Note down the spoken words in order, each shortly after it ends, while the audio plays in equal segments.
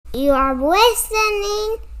You are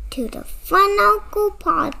listening to the Fun Uncle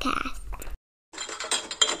Podcast.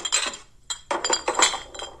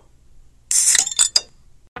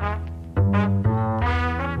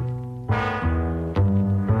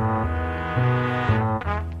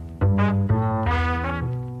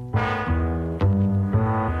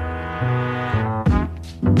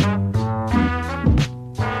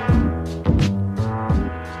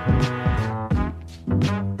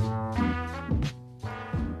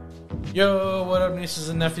 Yo, what up, nieces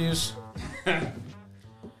and nephews?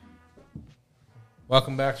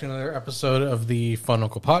 Welcome back to another episode of the Fun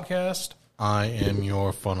Uncle Podcast. I am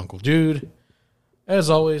your Fun Uncle Jude. As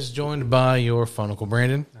always, joined by your Fun Uncle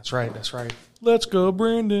Brandon. That's right. Let's go,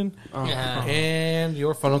 Brandon. Yeah. And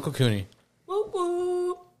your Fun Uncle Cooney. Whoop,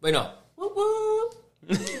 whoop. Wait, no. Whoop, whoop.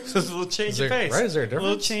 Just a little change of pace. Right, is there a difference? A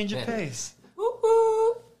little change of pace. Whoop,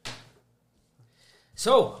 whoop.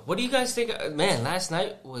 So, what do you guys think? Man, last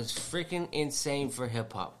night was freaking insane for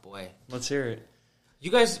hip-hop, boy. Let's hear it. You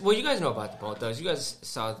guys know about the Bone Thugs. You guys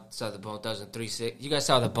saw the Bone Thugs in 3-6. You guys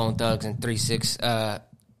saw the Bone Thugs in 3-6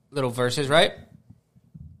 little verses, right?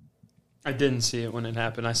 I didn't see it when it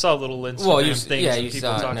happened. I saw little Instagram things and people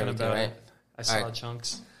saw it talking and about right? it. I saw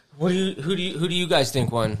chunks. Who do you guys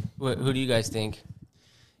think won? Who do you guys think?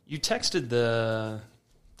 You texted the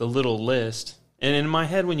little list, and in my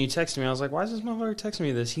head when you texted me, I was like, "Why is this motherfucker texting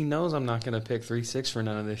me this? He knows I'm not going to pick 3-6 for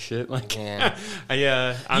none of this shit." Like, Yeah.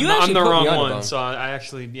 I'm the wrong one. Bone. So I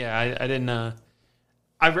didn't.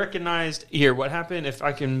 I recognized here what happened. If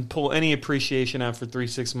I can pull any appreciation out for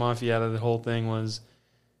 3-6 Mafia out of the whole thing was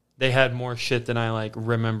they had more shit than I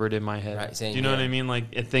remembered in my head. Right, do you know what I mean?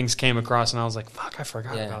 Things came across and I was like, "Fuck, I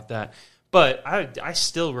forgot Yeah. about that." But I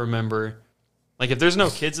still remember. If there's no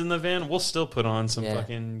kids in the van, we'll still put on some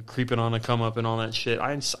fucking Creeping on a Come Up and all that shit.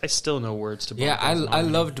 I still know words to Bone. Yeah, I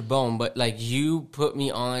loved Bone, but you put me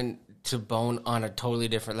on to Bone on a totally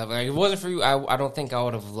different level. If it wasn't for you, I don't think I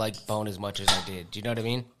would have liked Bone as much as I did. Do you know what I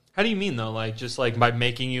mean? How do you mean though? Just by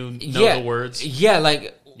making you know the words? Yeah,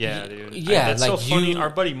 Yeah, dude. Yeah, that's so funny. you. Our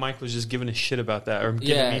buddy Mike was just giving a shit about that, or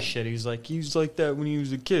giving me shit. He was like that when he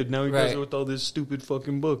was a kid. Now he does it with all these stupid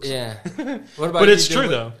fucking books. Yeah. What about But you, it's dude? true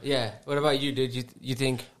though. Yeah. What about you, dude? You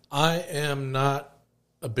think? I am not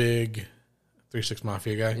a big 3-6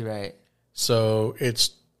 Mafia guy. You're right. So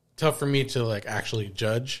it's tough for me to actually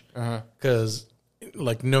judge. Uh-huh. Because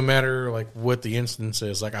no matter what the instance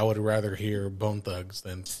is, I would rather hear Bone Thugs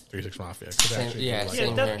than 3-6 Mafia. Same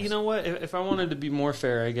here. You know what? If I wanted to be more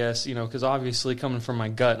fair, I guess, because obviously coming from my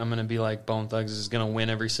gut, I'm going to be like Bone Thugs is going to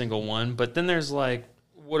win every single one. But then there's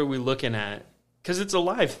what are we looking at? Because it's a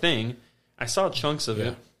live thing. I saw chunks of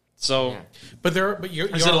it. So, but you're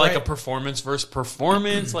is it right. a performance versus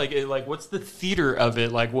performance? What's the theater of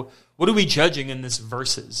it? What are we judging in this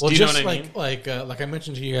versus? Well, do you know just what I mean? like I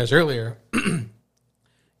mentioned to you guys earlier,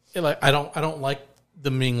 I don't like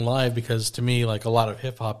them being live because to me, a lot of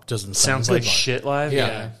hip hop doesn't Sounds sound like good live. shit live.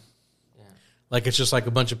 Yeah. It's just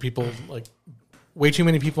a bunch of people, way too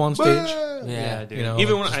many people on stage. Yeah. Dude. You know,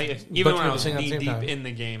 even when I was singing at the knee same deep time. in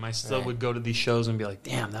the game, I still would go to these shows and be like,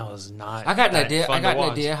 "Damn, that was not." I got an that idea. fun to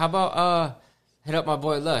watch." How about hit up my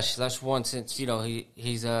boy Lush? Lush won since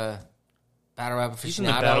he's a battle rap aficionado. He's in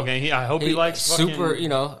the battle game. I hope he likes super. fucking,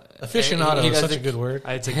 Aficionado he is does such the- a good word.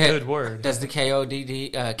 It's a good word. Does the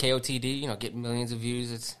KOTD? Get millions of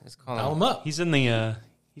views. It's calling. Dial him up. He's in the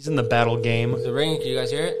battle game. The ring. Can you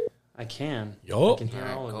guys hear it? I can. Yo. I can hear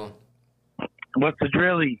all of Cool. it. What's the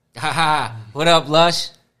drilly? Haha. What up, Lush?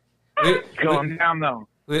 Going down though.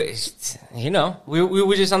 We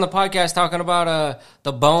were just on the podcast talking about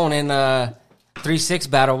the Bone and 3-6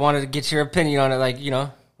 battle. Wanted to get your opinion on it.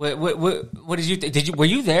 What did you think? Were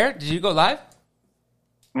you there? Did you go live?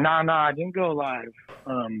 No, I didn't go live.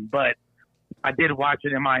 But I did watch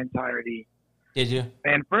it in my entirety. Did you?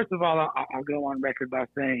 And first of all, I'll go on record by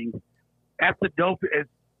saying that's the dope. It's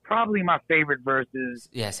probably my favorite verses.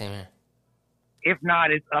 Yeah, same here. If not,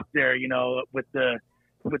 it's up there. With the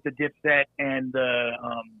Dipset and the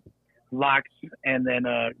Locks, and then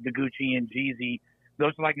the Gucci and Jeezy.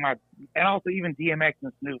 Those are my, and also even DMX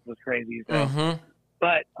and Snoop was crazy. So. Mm-hmm.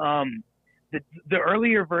 But the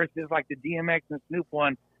earlier verses, like the DMX and Snoop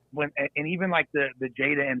one, and even the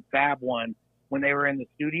Jada and Fab one, when they were in the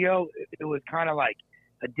studio, it was kind of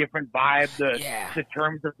a different vibe. The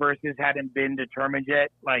terms of verses hadn't been determined yet.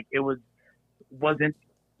 It wasn't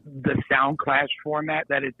the Sound Clash format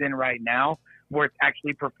that it's in right now, where it's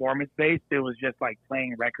actually performance based. It was just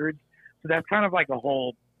playing records. So that's kind of a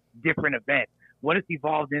whole different event. What it's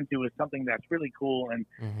evolved into is something that's really cool and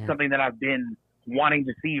something that I've been wanting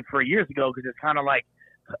to see for years ago, because it's kind of like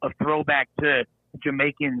a throwback to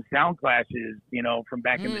Jamaican sound clashes, from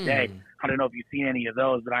back in the day. I don't know if you've seen any of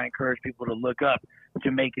those, but I encourage people to look up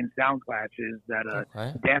Jamaican sound clashes that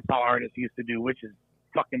dancehall artists used to do, which is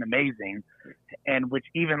fucking amazing, and which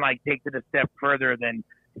even like takes it a step further than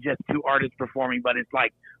just two artists performing, but it's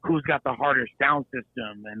like who's got the harder sound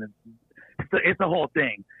system, and it's the whole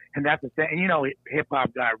thing. And that's the thing. And hip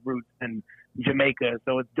hop got roots in Jamaica,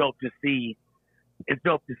 so it's dope to see. It's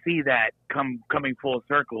dope to see that coming full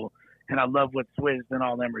circle. And I love what Swizz and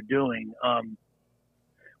all them are doing.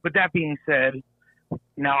 With that being said,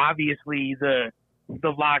 now obviously the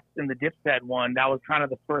Lox and the Dipset one, that was kind of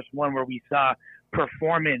the first one where we saw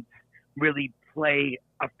performance really play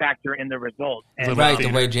a factor in the results. And, right, the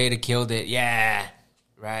way Jada killed it. Yeah,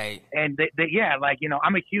 right. And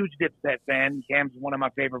I'm a huge Dipset fan. Cam's one of my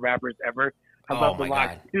favorite rappers ever. I love the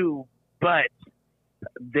Lox too, but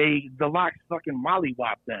the Lox fucking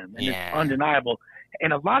mollywopped them, and it's undeniable.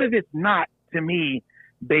 And a lot of it's not, to me,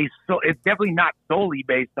 based. So it's definitely not solely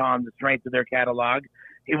based on the strength of their catalog.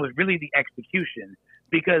 It was really the execution,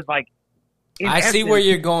 because I see where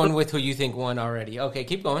you're going with who you think won already. Okay,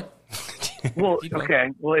 keep going. Well,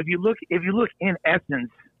 okay. Well, if you look in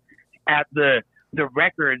essence at the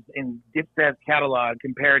records in Dipset's catalog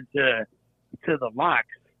compared to the Lox,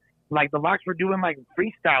 the Lox were doing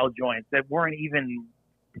freestyle joints that weren't even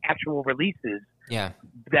actual releases. Yeah.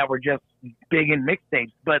 That were just big in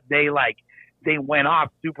mixtapes, but they went off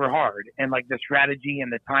super hard, and the strategy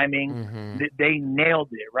and the timing, they nailed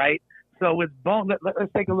it, right? So with Bone,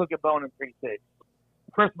 let's take a look at Bone and 3-6.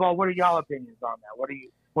 First of all, what are y'all opinions on that?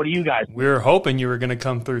 What do you guys think? We were hoping you were going to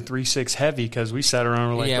come through 3-6 heavy, because we sat around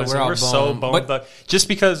and were like, we're so boned. But just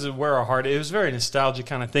because of where our heart, it was a very nostalgic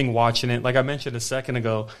kind of thing watching it. Like I mentioned a second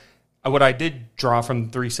ago, what I did draw from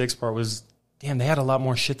the 3-6 part was, damn, they had a lot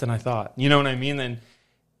more shit than I thought. You know what I mean? And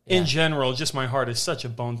in general, just my heart is such a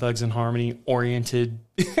Bone Thugs and Harmony oriented.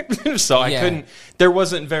 So I couldn't, there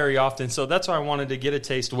wasn't very often. So that's why I wanted to get a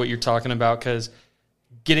taste of what you're talking about, because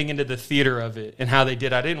getting into the theater of it and how they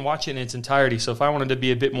did, I didn't watch it in its entirety. So if I wanted to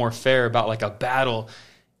be a bit more fair about a battle,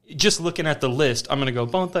 just looking at the list, I'm going to go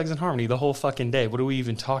Bone Thugs and Harmony the whole fucking day. What are we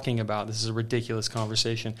even talking about? This is a ridiculous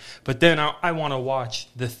conversation. But then I want to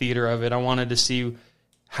watch the theater of it. I wanted to see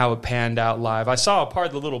how it panned out live. I saw a part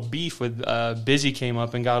of the little beef with Busy came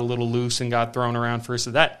up and got a little loose and got thrown around first.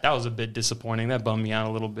 So that was a bit disappointing. That bummed me out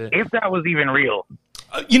a little bit. If that was even real.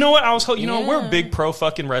 You know what? We're big pro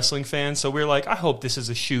fucking wrestling fans, so we're like, I hope this is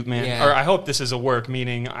a shoot, man. Yeah. Or I hope this is a work,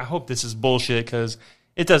 meaning I hope this is bullshit, because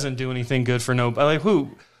it doesn't do anything good for nobody.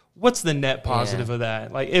 What's the net positive of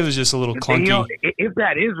that? It was just a little clunky. If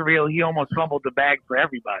that is real, he almost fumbled the bag for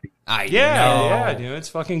everybody. Yeah, dude, it's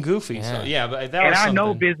fucking goofy. Yeah. So but that was something. I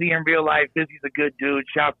know Busy in real life. Busy's a good dude.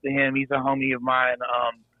 Shouts to him. He's a homie of mine.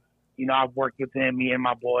 I've worked with him. Me and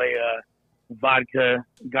my boy Vodka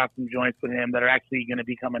got some joints with him that are actually going to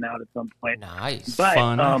be coming out at some point. Nice, but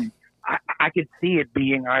I could see it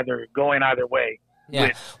being going either way.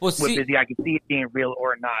 Yeah, with Busy, I could see it being real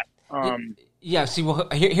or not.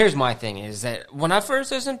 Here's my thing is that when I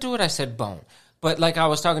first listened to it, I said Bone. But I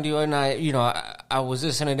was talking to you, and I was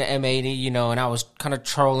listening to M80, and I was kind of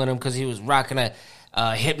trolling him because he was rocking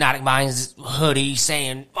a Hypnotic Minds hoodie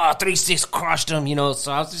saying, 3-6 crushed him,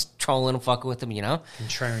 so I was just trolling and fucking with him,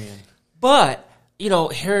 Contrarian. But,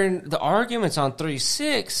 hearing the arguments on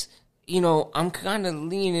 3-6, I'm kind of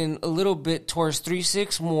leaning a little bit towards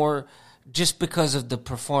 3-6 more just because of the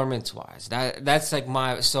performance-wise. That's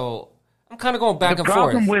so I'm kind of going back and forth. The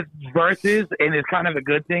problem with verses, and it's kind of a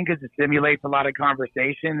good thing because it stimulates a lot of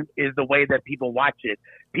conversation, is the way that people watch it.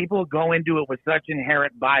 People go into it with such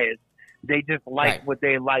inherent bias. They just like what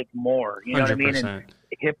they like more. You know 100%. What I mean? And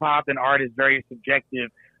hip-hop and art is very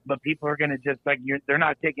subjective, but people are going to just they're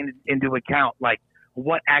not taking into account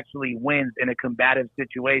what actually wins in a combative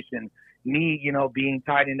situation. Me, being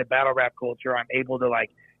tied into battle rap culture, I'm able to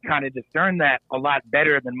kind of discern that a lot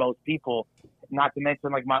better than most people. Not to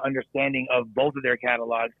mention my understanding of both of their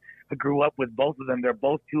catalogs. I grew up with both of them. They're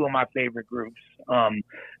both two of my favorite groups.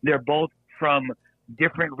 They're both from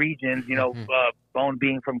different regions. Bone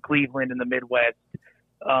being from Cleveland in the Midwest,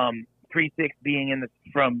 3-6 being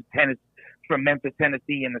from Memphis,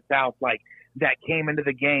 Tennessee in the South. That came into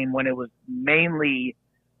the game when it was mainly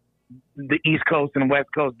the East Coast and West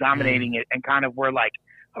Coast dominating it, and kind of were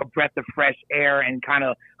a breath of fresh air and kind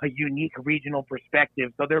of a unique regional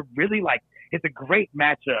perspective. So they're really it's a great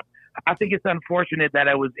matchup. I think it's unfortunate that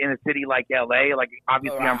I was in a city like LA.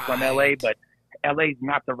 Obviously I'm from LA, but LA's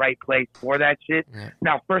not the right place for that shit. Yeah.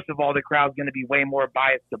 Now, first of all, the crowd's going to be way more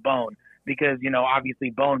biased to Bone because, obviously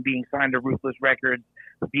Bone being signed to Ruthless Records,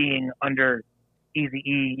 being under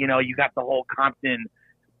Eazy-E, you got the whole Compton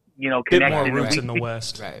connection. Bit more roots in the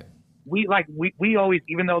West. Right. We always,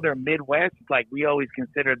 even though they're Midwest, like we always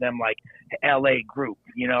consider them like LA group,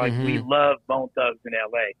 like we love Bone Thugs in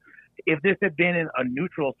LA. If this had been in a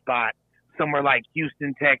neutral spot, somewhere like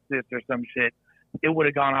Houston, Texas or some shit, it would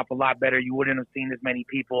have gone off a lot better. You wouldn't have seen as many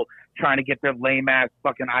people trying to get their lame ass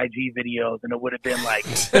fucking IG videos, and it would have been like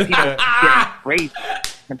people getting crazy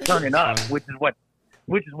and turning up, which is what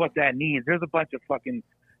that needs. There's a bunch of fucking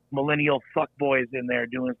millennial fuckboys in there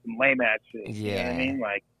doing some lame ass shit. Yeah. You know what I mean?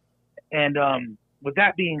 Like, and with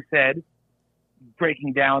that being said,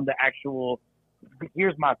 breaking down the actual,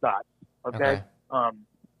 here's my thoughts. Okay.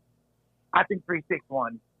 I think 3-6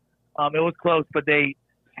 won. It was close, but they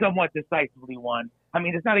somewhat decisively won. I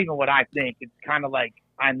mean, it's not even what I think. It's kind of like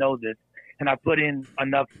I know this, and I put in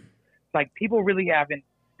enough. Like, people really haven't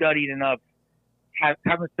studied enough,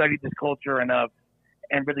 haven't studied this culture enough,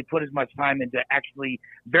 and really put as much time into. Actually,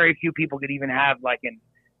 very few people could even have like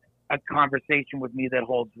a conversation with me that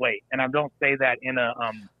holds weight. And I don't say that in a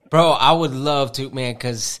Bro, I would love to, man,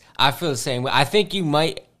 because I feel the same way. I think you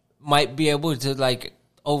might be able to like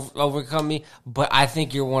overcome me, but I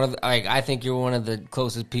think you're one of the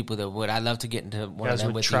closest people that would. I'd love to get into one of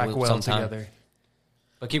them with track you well sometime. together.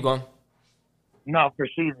 But keep going. No, for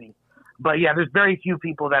Sheezy. But yeah, there's very few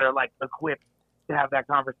people that are like equipped to have that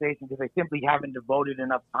conversation because they simply haven't devoted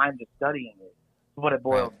enough time to studying it. That's what it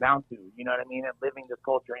boils down to. You know what I mean? And living this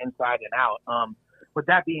culture inside and out. With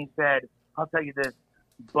that being said, I'll tell you this.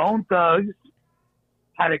 Bone Thugs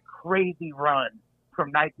had a crazy run from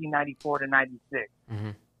 1994 to 96,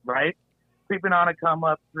 right? Creeping on a come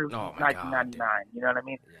up through 1999. God, you know what I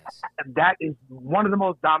mean? Yes. That is one of the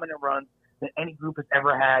most dominant runs that any group has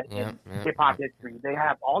ever had in hip-hop history. They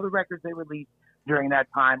have all the records they released during that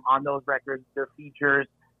time. On those records, their features,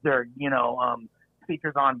 their,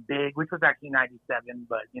 features on Big, which was actually 97,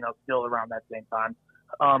 but, still around that same time.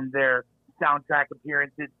 Their soundtrack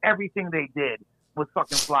appearances, everything they did was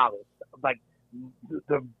fucking flawless. Like,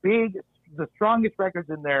 the strongest records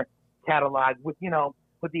in their catalog, with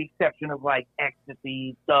the exception of like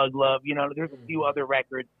Ecstasy, Thug Love, there's a few other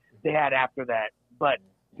records they had after that. But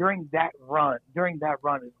during that run,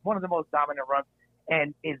 it's one of the most dominant runs,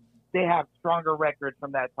 and they have stronger records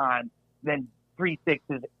from that time than 3-6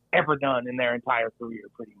 has ever done in their entire career,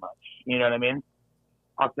 pretty much. You know what I mean?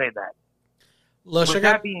 I'll say that. With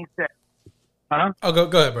that being said, Oh, go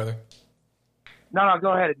ahead, brother. No,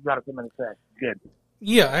 go ahead. If you got something to say. Good.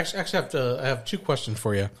 Yeah, I have two questions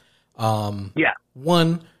for you. Yeah.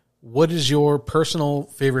 One, what is your personal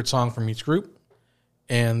favorite song from each group?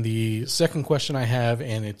 And the second question I have,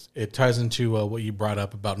 and it ties into what you brought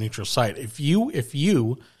up about neutral site. If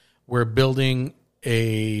you were building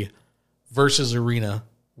a versus arena,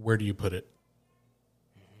 where do you put it?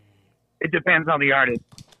 It depends on the artist.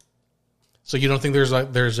 So you don't think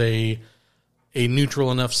there's a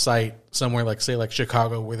neutral enough site somewhere like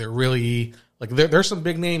Chicago where they're really like there's some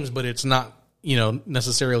big names, but it's not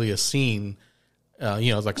necessarily a scene.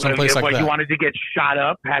 It's like someplace like that. You wanted to get shot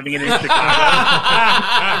up having it in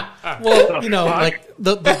Chicago? Well, like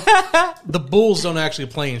the Bulls don't actually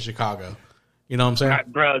play in Chicago. You know what I'm saying?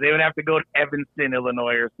 Bro, they would have to go to Evanston,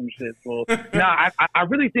 Illinois or some shit. So, no, I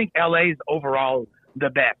really think LA is overall the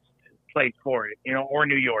best place for it, or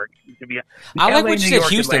New York. I like what you said,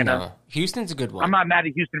 Houston, though. Houston's a good one. I'm not mad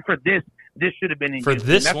at Houston for this. This should have been in for Houston.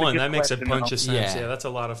 This one. That makes a bunch of sense. Yeah, that's a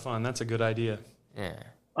lot of fun. That's a good idea. Yeah.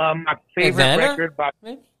 My favorite record by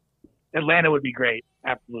Atlanta would be great.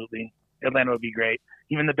 Absolutely, Atlanta would be great.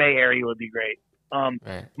 Even the Bay Area would be great.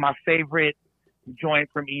 My favorite joint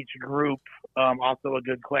from each group. Also a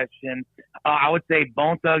good question. I would say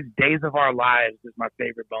Bone Thugs' "Days of Our Lives" is my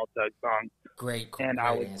favorite Bone Thugs song. Great. And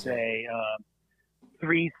I would say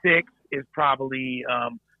 3-6 is probably.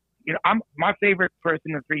 My favorite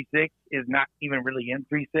person in 3-6 is not even really in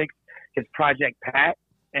 3-6. It's Project Pat,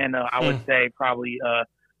 and I would say probably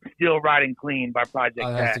 "Still Riding Clean" by Project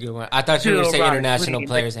Pat. That's a good one. I thought you were going to say International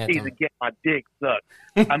Players Anthem. To get my dick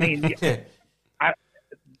sucked. I mean,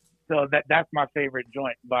 so that's my favorite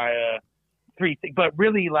joint by 3-6. But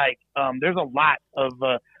really, like, there's a lot of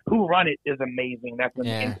 "Who Run It" is amazing. That's an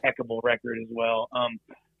impeccable record as well.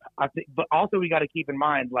 I think, but also we got to keep in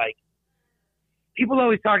mind, like, people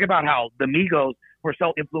always talk about how the Migos were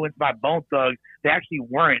so influenced by Bone Thugs. They actually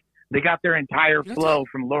weren't. They got their entire flow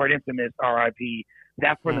from Lord Infamous, R.I.P.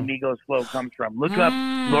 That's where the Migos flow comes from. Look up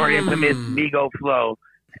Lord Infamous Migo flow,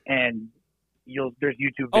 and there's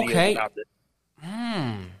YouTube videos about this.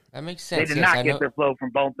 That makes sense. They did not get their flow from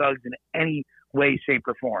Bone Thugs in any way, shape,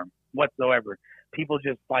 or form whatsoever. People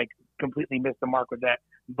just like completely missed the mark with that.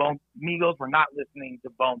 Migos were not listening to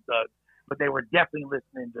Bone Thugs, but they were definitely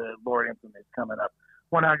listening to Lord Infamous coming up.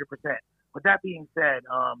 100%. With that being said,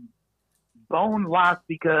 Bone lost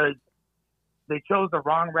because they chose the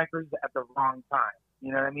wrong records at the wrong time.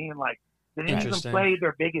 You know what I mean? Like, they didn't even play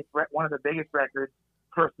their one of the biggest records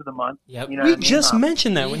first of the month. Yep. You know We what I mean? just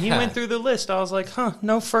mentioned that when he went through the list. I was like,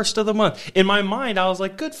 no first of the month. In my mind, I was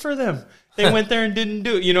like, good for them. They went there and didn't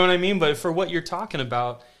do it. You know what I mean? But for what you're talking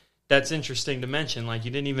about, that's interesting to mention. Like,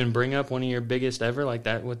 you didn't even bring up one of your biggest ever like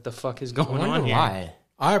that. What the fuck is going on here? Why?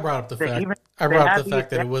 I brought up the fact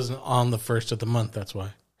that it wasn't on the first of the month. That's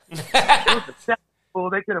why. Well,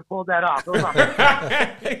 they could have pulled that off.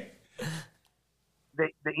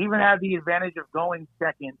 They even had the advantage of going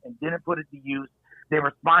second and didn't put it to use. They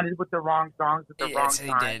responded with the wrong songs at the wrong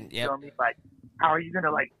time. Did. Yep. You know what I mean? Like, how are you gonna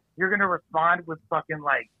you're gonna respond with fucking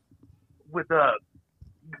with a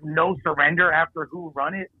no surrender after Who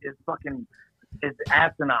Run It is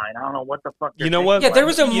asinine. I don't know what the fuck. You know what? Yeah, there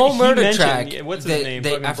was a Mo Murder track. What's his name?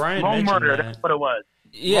 Brian Mo mentioned Murder. that. That's what it was.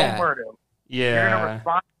 Yeah. Mo Murder. Yeah. You're gonna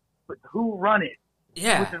respond with Who Run It.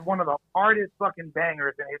 Yeah. Which is one of the hardest fucking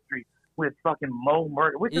bangers in history with fucking Mo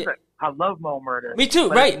Murder. I love Mo Murder. Me too,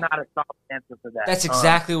 but right. It's not a solid answer for that. That's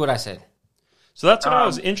exactly what I said. So that's what I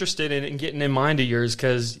was interested in getting in mind of yours,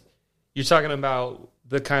 because you're talking about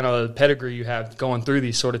the kind of pedigree you have going through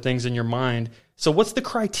these sort of things in your mind. So what's the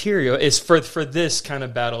criteria is for this kind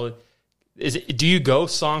of battle? Do you go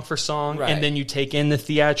song for song and then you take in the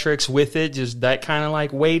theatrics with it? Just that kind of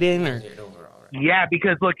like weight in, or? Yeah,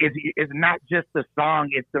 because look, it's not just the song;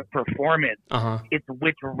 it's the performance. It's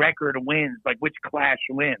which record wins, like which Clash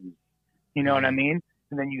wins. You know what I mean?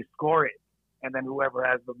 And then you score it, and then whoever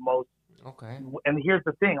has the most. Okay. And here's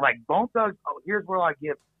the thing: like Bone Thugs. Here's where I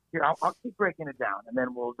give. Here, I'll keep breaking it down, and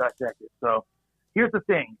then we'll dissect it. So, here's the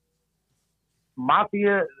thing: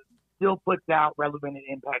 Mafia still puts out relevant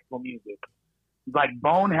and impactful music. Like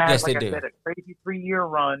Bone has, like I said, a crazy 3-year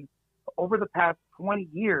run. Over the past 20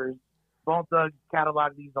 years, Bone Thugs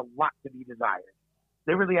catalog leaves a lot to be desired.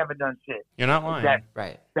 They really haven't done shit. You're not lying.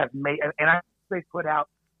 That's made, and I they put out.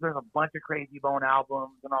 There's a bunch of Crazy Bone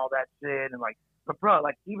albums and all that shit, and but bro,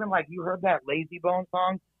 even you heard that Lazy Bone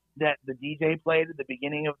song that the DJ played at the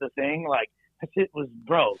beginning of the thing, that shit was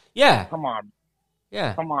bro. Yeah. Come on.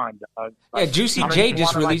 Yeah. Come on, dog. Juicy J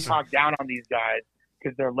just released. Talk down on these guys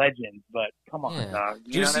because they're legends, but come on, dog.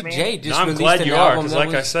 You Juicy know what I mean? J just I'm released glad an you are, album because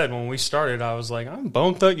like I said, when we started, I was like, I'm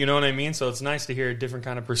Bone Thug, you know what I mean? So it's nice to hear a different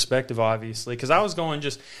kind of perspective, obviously, because I was going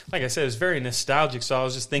just, like I said, it's very nostalgic, so I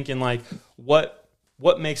was just thinking,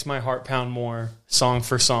 what makes my heart pound more song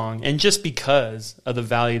for song? And just because of the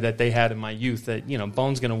value that they had in my youth, that,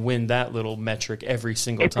 Bone's going to win that little metric every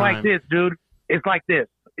single time. It's like this, dude. It's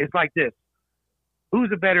like this. Who's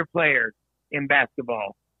a better player in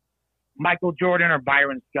basketball? Michael Jordan or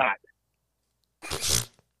Byron Scott?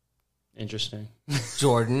 Interesting.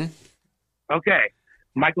 Jordan. Okay.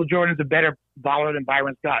 Michael Jordan's a better baller than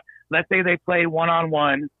Byron Scott. Let's say they play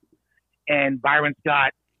one-on-one and Byron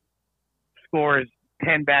Scott scores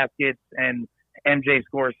 10 baskets and MJ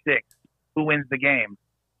scores 6. Who wins the game?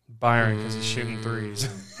 Byron, because he's shooting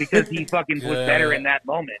threes. Because he fucking was better in that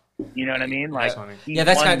moment. You know what I mean? That's kind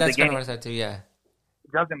of what I said too, yeah.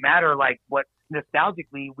 It doesn't matter what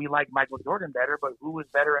nostalgically we like Michael Jordan better, but who was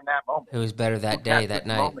better in that moment? Who was better that day, that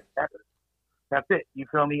night? That's it. You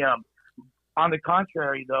feel me? On the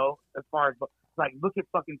contrary, though, as far as look at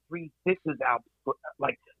fucking 3 6's albums.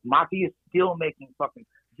 Mafia is still making fucking.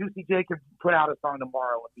 Juicy J could put out a song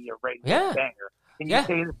tomorrow and be a banger. Can you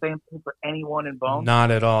say the same thing for anyone in Bone?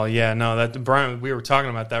 Not at all. Yeah, no. That Brian, we were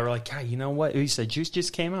talking about that. We're like, God, you know what? He said Juice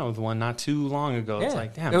just came out with one not too long ago. Yeah. It's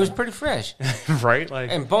like, damn, it was pretty fresh, right?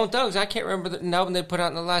 And Bone Thugs, I can't remember the album they put out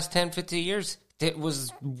in the last 10, 15 years. It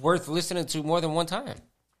was worth listening to more than one time.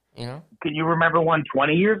 Can you remember one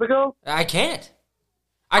 20 years ago? I can't.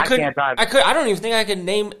 I can't either. I don't even think I could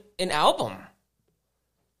name an album.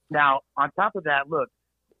 Now, on top of that, look,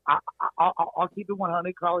 I'll keep it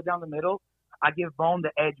 100, call it down the middle. I give Bone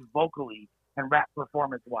the edge vocally and rap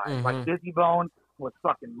performance-wise. Mm-hmm. Dizzy Bone was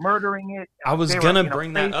fucking murdering it. I was going to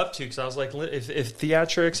bring that up, too, because I was like, if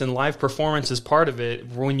theatrics and live performance is part of it,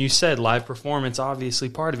 when you said live performance, obviously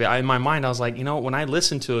part of it, in my mind, I was like, when I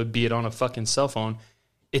listened to it, be it on a fucking cell phone,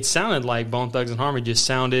 it sounded like Bone Thugs and Harmony just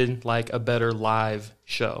sounded like a better live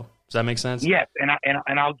show. Does that make sense? Yes,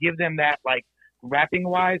 and I'll give them that,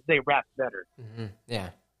 rapping-wise, they rap better. Mm-hmm. Yeah.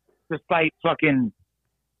 Despite fucking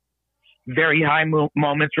very high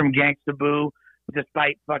moments from Gangsta Boo,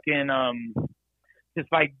 despite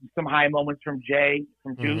some high moments from Jay,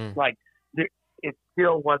 from Juice, it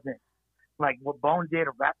still wasn't what Bone did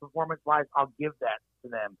rap performance-wise. I'll give that to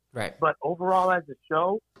them. Right. But overall, as a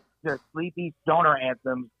show, their sleepy stoner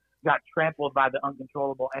anthems got trampled by the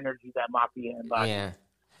uncontrollable energy that Mafia embodied. Yeah.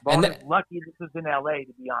 Bone is lucky this is in LA,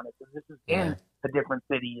 to be honest. If this is in a different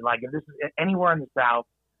city, like if this is anywhere in the South,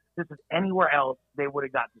 if this is anywhere else, they would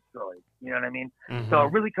have got destroyed. You know what I mean? Mm-hmm. So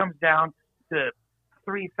it really comes down to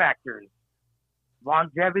 3 factors: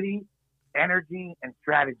 longevity, energy, and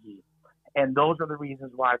strategy. And those are the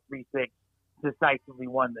reasons why 3-6 decisively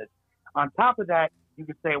won this. On top of that, you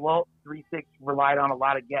could say, well, 3-6 relied on a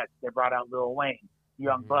lot of guests. They brought out Lil Wayne,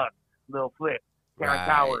 Young Buck, Lil Flip, Terrence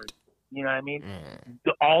Howard. You know what I mean?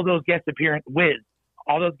 All those guest appearances, Wiz,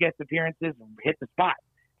 all those guest appearances hit the spot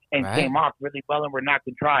and came off really well and were not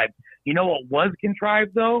contrived. You know what was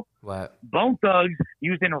contrived, though? What? Bone Thugs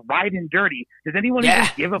using Riding Dirty. Does anyone even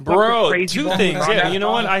give a fuck? Bro, Crazy 2 things. Yeah, you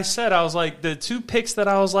know what? I was like, the 2 picks that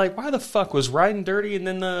I was like, why the fuck was Riding Dirty and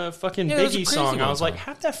then the fucking Biggie song? I was like,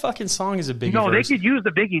 half that fucking song is a Biggie verse. They could use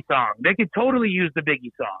the Biggie song. They could totally use the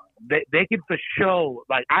Biggie song. They could for sure.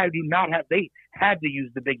 Like, they had to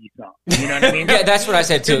use the Biggie song. You know what I mean? Yeah, that's what I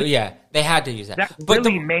said too. Yeah, they had to use that. That's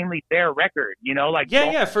really mainly their record, you know? Like,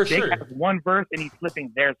 for sure. They have one verse and he's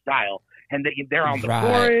flipping their style. And they're on the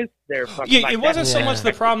chorus. They're fucking it wasn't so much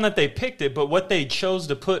the problem that they picked it, but what they chose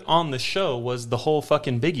to put on the show was the whole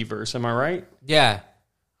fucking Biggie verse. Am I right? Yeah.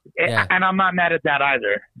 And I'm not mad at that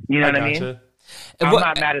either. You know what I mean? I'm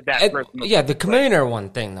not mad at that personally. Yeah, the Chameleon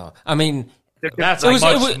one thing, though. I mean, that's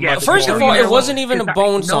first of all, it wasn't even a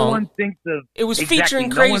Bone song. No one thinks of it was featuring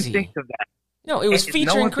Crazy. No one thinks of that. No, it was featuring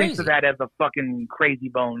Crazy. No one thinks of that as a fucking Crazy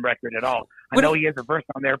Bone record at all. I know he has a verse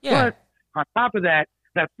on there. Plus, on top of that,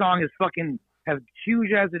 that song is fucking, as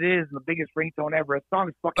huge as it is, and the biggest ringtone ever. That song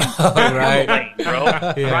is fucking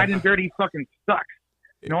bro. Riding Dirty fucking sucks.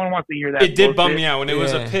 No one wants to hear that. It did bum me out when it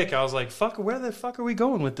was a pick. I was like, "Fuck, where the fuck are we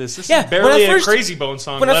going with this? This is barely a Crazy Bone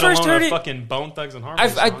song, let alone a fucking Bone Thugs and Harmony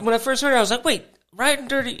song." When I first heard it, I was like, "Wait, Riding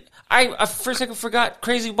Dirty." I for a second forgot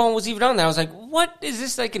Crazy Bone was even on there. I was like, "What is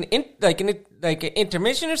this? Like an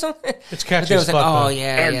intermission or something?" It's catchy as fuck. Like, oh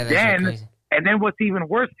yeah, that's crazy. And then what's even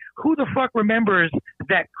worse, who the fuck remembers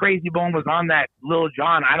that Crazy Bone was on that Lil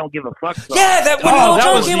Jon I Don't Give a Fuck song? Yeah, when Lil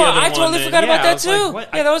Jon came out, I totally forgot about that too.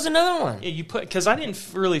 Like, that was another one. Yeah, because I didn't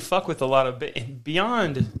really fuck with a lot of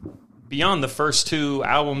beyond the first 2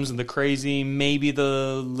 albums and the Crazy, maybe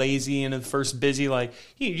the Lazy and the first Busy. Like,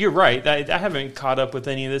 you're right. I haven't caught up with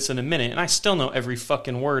any of this in a minute, and I still know every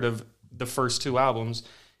fucking word of the first 2 albums.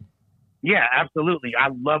 Yeah, absolutely. I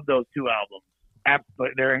love those 2 albums.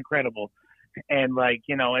 Absolutely, they're incredible. And and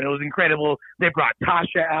it was incredible. They brought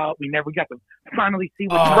Tasha out. We never got to finally see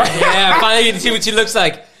what. Finally get to see what she looks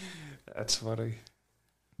like. That's funny.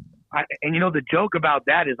 And the joke about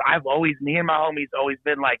that is me and my homies always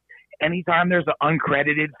been like, anytime there's an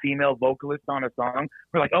uncredited female vocalist on a song,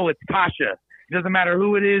 we're like, oh, it's Tasha. It doesn't matter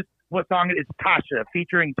who it is, what song it is. Tasha,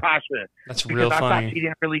 featuring Tasha. That's real funny. I thought she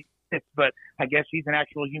didn't really. But I guess she's an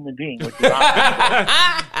actual human being, which is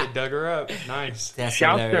awesome. They dug her up. Nice. That's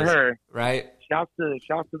Shouts hilarious. to her. Right. Shouts to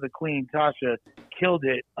the queen, Tasha. Killed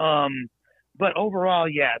it. But overall,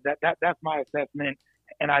 that's my assessment.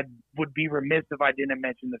 And I would be remiss if I didn't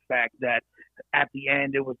mention the fact that at the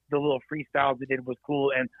end, it was the little freestyles they did was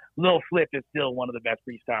cool. And Lil Flip is still one of the best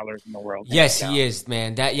freestylers in the world. Yes, he is,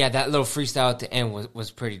 man. That little freestyle at the end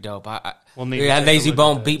was pretty dope. Lazy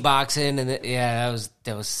Bone beatboxing, and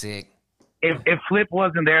that was sick. If Flip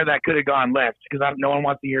wasn't there, that could have gone left because no one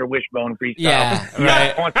wants to hear Wishbone freestyle. Yeah,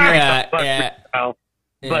 right. No one wants to hear freestyle.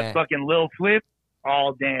 But fucking Lil Flip,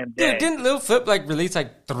 all damn day. Dude, didn't Lil Flip release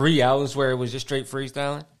 3 albums where it was just straight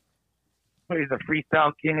freestyling? He's a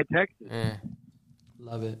freestyle king of Texas. Yeah.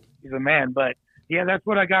 Love it. He's a man, but that's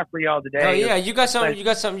what I got for y'all today. Oh yeah, you got something. You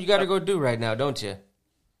got something you got to go do right now, don't you?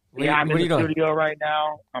 I'm in the studio right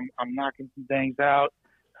now. I'm knocking some things out.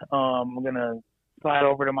 I'm gonna slide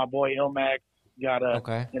over to my boy Ilmax.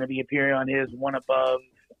 Gonna be appearing on his One Above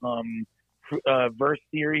verse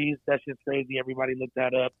series. That's just crazy. Everybody look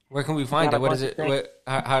that up. Where can we find it? What is it?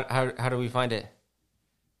 How do we find it?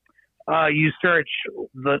 You search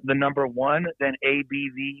the number 1, then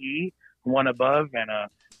ABVE, One Above, and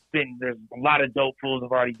there's a lot of dope fools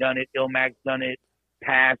have already done it. Ilmax done it.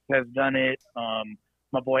 Pass has done it.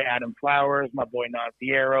 My boy Adam Flowers, my boy Non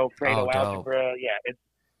Fierro, Fredo Algebra. Yeah, it's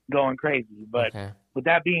going crazy. But with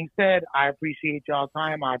that being said, I appreciate y'all's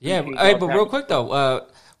time. But real quick though,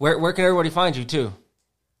 where can everybody find you too?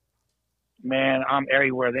 Man, I'm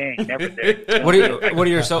everywhere. They ain't never there. What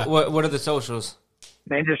are the socials?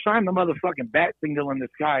 Man, just shine the motherfucking bat signal in the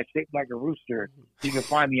sky shaped like a rooster. You can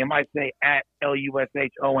find me. I might say at LUSHONECA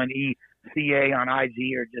on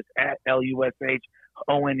IG or just at LUSHONE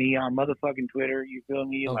on motherfucking Twitter. You feel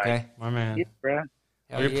me? Okay. My man. Yeah, bruh.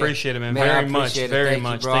 We appreciate it, man. Very much.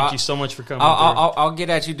 Thank you so much for coming. I'll get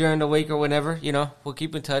at you during the week or whenever. We'll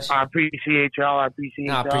keep in touch. I appreciate y'all. I appreciate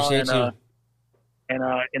you. And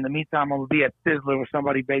in the meantime, I'm gonna be at Sizzler with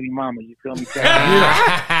somebody, baby mama. You feel me?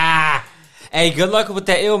 Hey, good luck with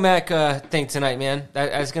that Ilmac thing tonight, man.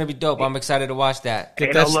 That's gonna be dope. I'm excited to watch that.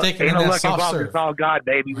 Get that steak in that soft serve. It's all God,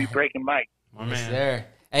 baby. We breaking mics. My man. There.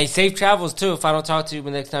 Hey, safe travels too. If I don't talk to you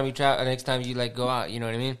the next time you travel, next time you go out, you know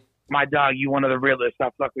what I mean? My dog, you one of the realest. I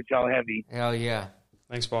fuck with y'all heavy. Hell yeah.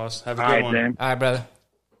 Thanks, boss. Have a good one. Man. All right, brother.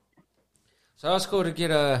 So that was cool to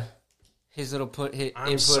get his little input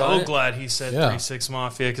I'm so on glad he said 3-6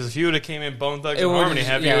 Mafia, because if you would have came in Bone Thugs and Harmony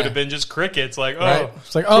heavy, it would have been just crickets. Like, right?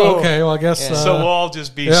 It's like, oh, okay, well, I guess. Yeah. So we'll all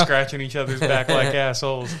just be scratching each other's back like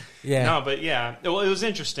assholes. Yeah. No, but yeah. Well, it was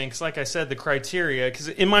interesting because, like I said, the criteria, because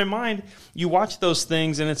in my mind, you watch those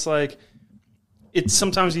things and it's like,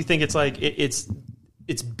 sometimes you think it's like, it's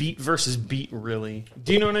beat versus beat, really.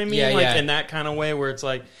 Do you know what I mean? Yeah, in that kind of way where it's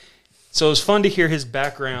like, so it was fun to hear his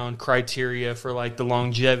background criteria for like the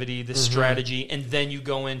longevity, the strategy, and then you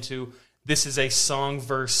go into this is a song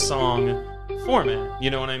versus song format.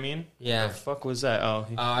 You know what I mean? Yeah. The fuck was that? Oh,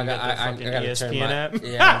 I got to ESPN app.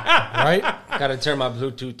 Yeah. Right? Got to turn my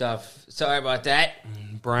Bluetooth off. Sorry about that.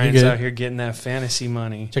 Brian's out here getting that fantasy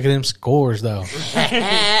money. Checking them scores though.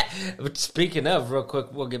 Speaking of, real quick,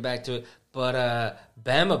 we'll get back to it. But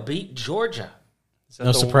Bama beat Georgia.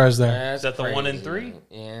 No surprise there. That's is that the crazy. 1 and 3?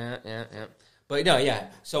 Yeah. But no, yeah.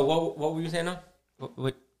 So what were you saying now?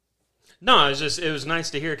 What? No, it was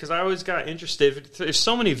nice to hear because I always got interested. There's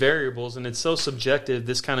so many variables and it's so subjective,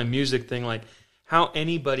 this kind of music thing, like how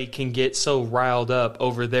anybody can get so riled up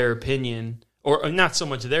over their opinion, or not so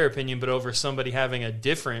much their opinion, but over somebody having a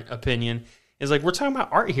different opinion. It's like, we're talking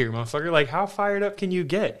about art here, motherfucker. Like, how fired up can you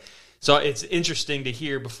get? So it's interesting to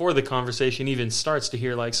hear before the conversation even starts to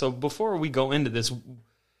hear, like, so before we go into this,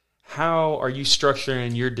 how are you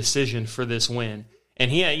structuring your decision for this win?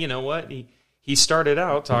 And you know what? He started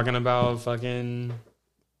out talking about fucking,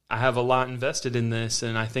 I have a lot invested in this,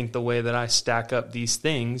 and I think the way that I stack up these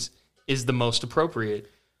things is the most appropriate.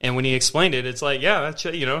 And when he explained it, it's like, yeah, that's,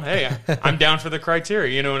 hey, I'm down for the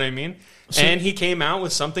criteria, you know what I mean? And he came out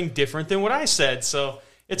with something different than what I said, so...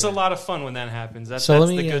 It's a lot of fun when that happens. That's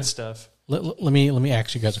the good stuff. Let me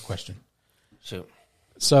ask you guys a question. Shoot.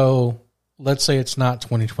 So let's say it's not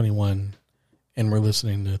 2021, and we're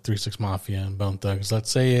listening to 3-6 Mafia and Bone Thugs. Let's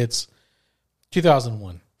say it's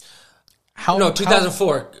 2001.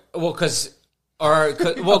 2004. Well, because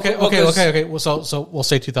okay. Well, so we'll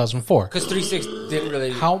say 2004. Because 3-6 didn't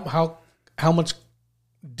really. How much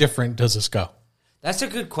different does this go? That's a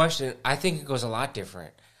good question. I think it goes a lot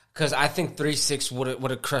different. Because I think 3-6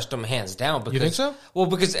 would have crushed them hands down. Because, you think so? Well,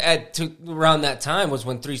 because around that time was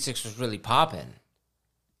when 3-6 was really popping.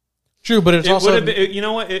 True, but it you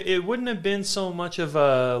know what? It wouldn't have been so much of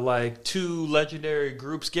a like two legendary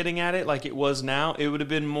groups getting at it like it was now. It would have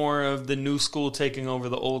been more of the new school taking over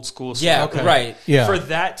the old school. Yeah, right. Yeah. For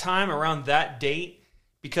that time, around that date.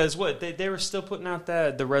 Because they were still putting out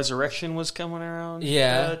that the Resurrection was coming around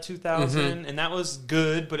 2000, and that was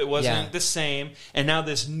good, but it wasn't the same. And now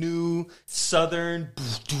this new Southern,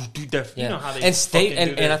 you know how they and Stay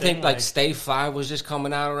and I think like Stay 5 was just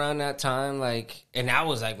coming out around that time, like, and that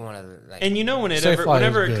was like one of the like. And you know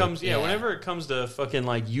whenever it comes to fucking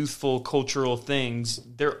like youthful cultural things,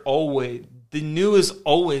 the new is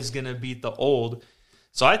always gonna beat the old.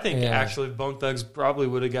 So I think actually Bone Thugs probably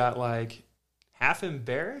would have got like. Half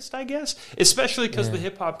embarrassed, I guess, especially because the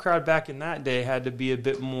hip hop crowd back in that day had to be a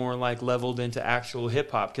bit more like leveled into actual hip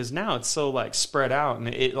hop. Because now it's so like spread out and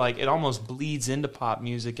it almost bleeds into pop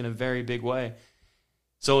music in a very big way.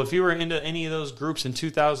 So if you were into any of those groups in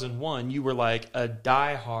 2001, you were like a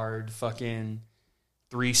diehard fucking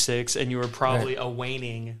 3-6, and you were probably a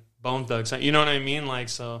waning Bone Thugs. You know what I mean? Like,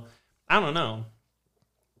 so I don't know.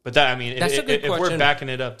 But that, I mean, if we're backing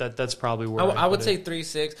it up, that's probably where I would say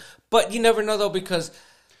 3-6. But you never know though, because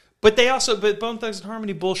but Bone Thugs and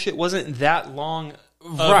Harmony bullshit wasn't that long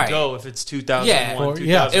ago. If it's 2001,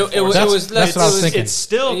 2004, that's what I was thinking. It's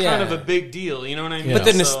still kind of a big deal. You know what I mean? Yeah. But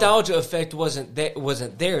the nostalgia effect wasn't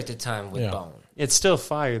there at the time with Bone. It's still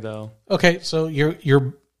fire though. Okay, so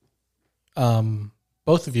you're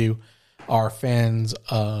both of you are fans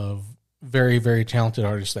of very, very talented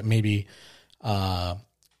artists that maybe.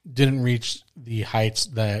 Didn't reach the heights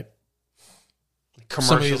that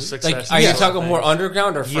commercial success. Like, are you talking more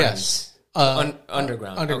underground or Yes, friends?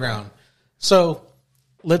 Underground. Underground. Okay. So,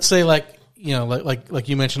 let's say like you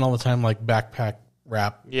mentioned all the time, like backpack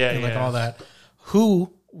rap, and like all that.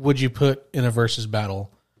 Who would you put in a versus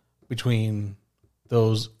battle between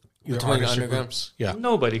those between undergrounds. Yeah,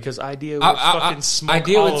 nobody, because Idea would fucking smoke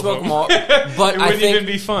Idea all would of smoke them. them all, but It wouldn't even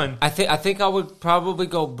be fun. I think I would probably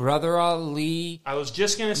go Brother Ali. I was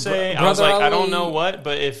just gonna say, Brother I was like, Ali. I don't know what,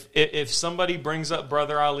 but if somebody brings up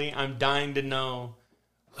Brother Ali, I'm dying to know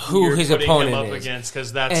who his opponent him up is against,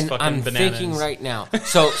 because that's and fucking I'm bananas. thinking right now.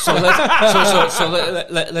 So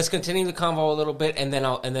let's continue the convo a little bit, and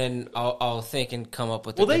then I'll think and come up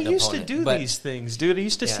with. Well, they the used opponent. to do these things, dude. I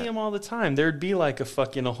used to see Yeah. them all the time. There'd be like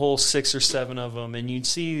a whole 6 or 7 of them, and you'd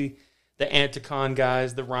see the Anticon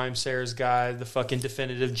guys, the Rhymesayers guys, the fucking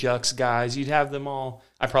Definitive Jux guys. You'd have them all.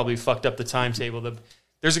 I probably fucked up the timetable.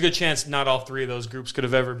 There's a good chance not all 3 of those groups could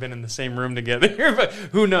have ever been in the same room together, but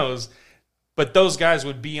who knows? But those guys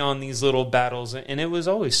would be on these little battles, and it was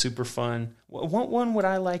always super fun. What one would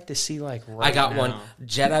I like to see right now? I got one.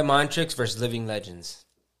 Jedi Mind Tricks versus Living Legends.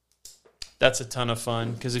 That's a ton of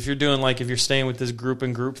fun, because if you're staying with this group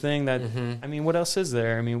and group thing, that I mean, what else is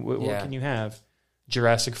there? I mean, what can you have?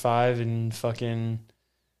 Jurassic 5 and fucking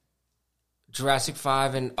Jurassic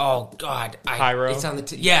 5 and oh god, Pyro. It's on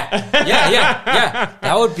the yeah.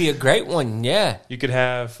 That would be a great one. Yeah, you could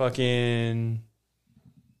have fucking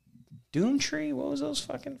Doomtree. What was those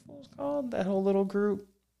fucking fools called? That whole little group.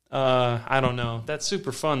 I don't know. That's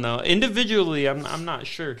super fun though. Individually, I'm not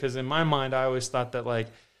sure, because in my mind, I always thought that like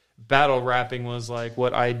battle rapping was like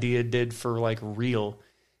what Idea did for like real,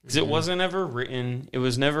 because it wasn't ever written. It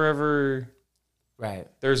was never ever. right.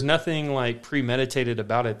 There's nothing like premeditated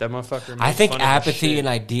about it. That motherfucker. I think fun of the Apathy shit. and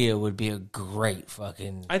Idea would be a great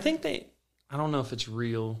fucking. I think I don't know if it's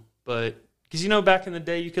real, but because back in the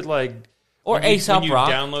day, you could like Or when you Aesop Rock.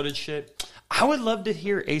 downloaded shit. I would love to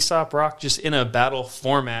hear Aesop Rock just in a battle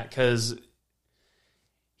format, because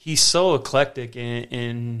he's so eclectic,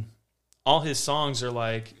 and all his songs are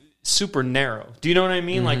like super narrow. Do you know what I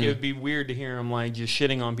mean? Like, it would be weird to hear him like just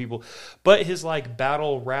shitting on people, but his like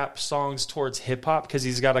battle rap songs towards hip hop, because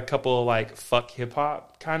he's got a couple of like fuck hip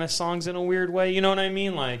hop kind of songs in a weird way. You know what I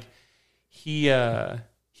mean? Like he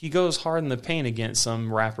goes hard in the paint against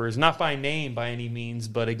some rappers, not by name by any means,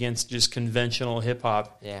 but against just conventional hip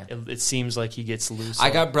hop. Yeah. It seems like he gets loose. I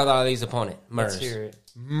got Brother Ali's opponent, Murs. Let's hear it.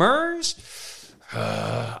 Murs?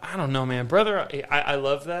 I don't know, man. Brother, I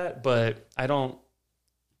love that, but I don't.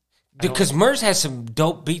 Because Murs has some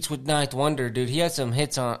dope beats with Ninth Wonder, dude. He has some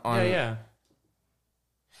hits on. Yeah.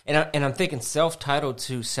 And I'm thinking self-titled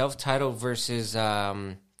too. Self-titled versus.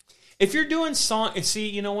 If you're doing song, see,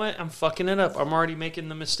 you know what? I'm fucking it up. I'm already making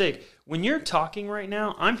the mistake. When you're talking right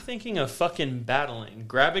now, I'm thinking of fucking battling,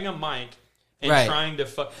 grabbing a mic and trying to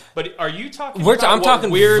fuck. But are you talking? I'm talking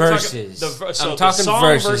verses. I'm talking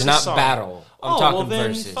verses, not song. battle. I'm talking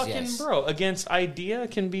then verses. Fucking yes. bro, against Idea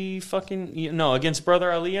can be fucking against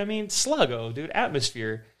Brother Ali. I mean, Sluggo, dude,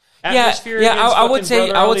 Atmosphere. Atmosphere. Yeah. I would say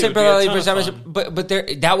Brother Ali versus versus Atmosphere, but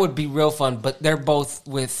that would be real fun. But they're both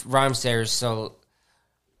with Rhymesayers, so.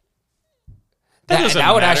 That would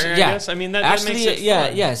matter, actually, I guess. I mean, that makes it fun. Yeah.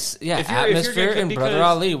 Atmosphere and Brother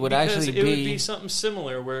Ali would actually be. It would be something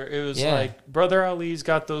similar where it was like Brother Ali's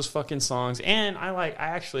got those fucking songs, and I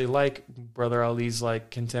actually like Brother Ali's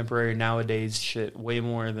like contemporary nowadays shit way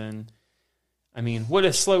more than. I mean, what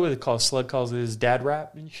is Slug would it call? Slug calls it his dad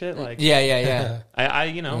rap and shit. Like, yeah.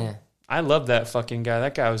 I love that fucking guy.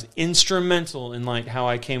 That guy was instrumental in like how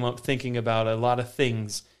I came up thinking about a lot of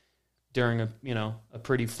things during a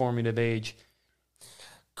pretty formative age.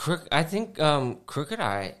 I think Crooked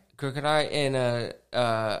Eye and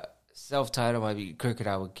self-titled might be Crooked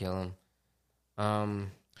Eye would kill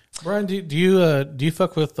him. Brian, do you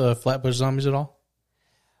fuck with Flatbush Zombies at all?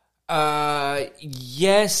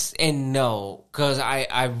 Yes and no, because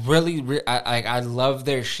I really I love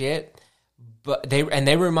their shit, but they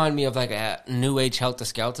remind me of like a new age Helter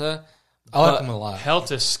Skelter. I like them a lot.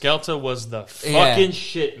 Helter Skelter was the fucking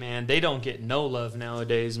shit, man. They don't get no love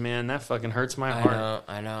nowadays, man. That fucking hurts my heart.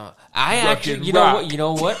 I know. I actually, you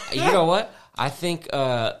know what? I think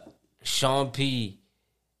Sean P.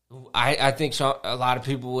 I think a lot of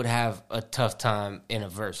people would have a tough time in a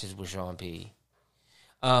versus with Sean P.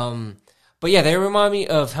 But yeah, they remind me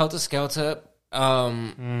of Helter Skelter.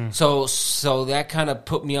 So that kind of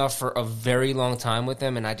put me off for a very long time with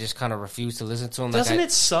them, and I just kind of refused to listen to them. Doesn't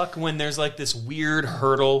it suck when there's like this weird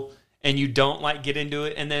hurdle and you don't like get into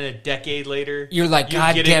it, and then a decade later you're like,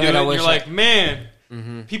 God damn it! I wish you're like, man.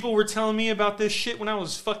 Mm-hmm. People were telling me about this shit when I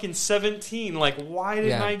was fucking 17. Like, why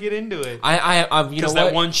didn't I get into it? Because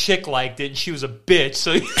that one chick liked it, and she was a bitch.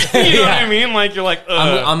 So you know what I mean? Like, you're like,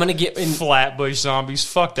 I'm gonna get in Flatbush Zombies.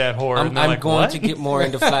 Fuck that horror. I'm going to get more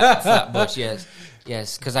into Flatbush.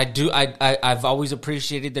 Yes, because I do. I've always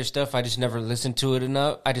appreciated their stuff. I just never listened to it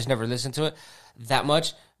enough. I just never listened to it that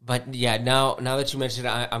much. But yeah, now that you mentioned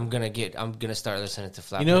it, I'm gonna start listening to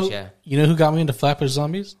Flatbush. You know who got me into Flatbush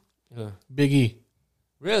Zombies? Big E.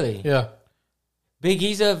 Really? Yeah. Big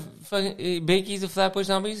E's a Flatbush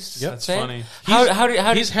Zombies. Yep. That's funny. How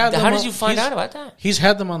did you find out about that? He's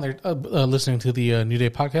had them on there listening to the New Day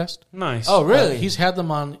podcast. Nice. Oh, really? He's had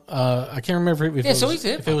them on. I can't remember if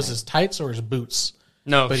it was his tights or his boots.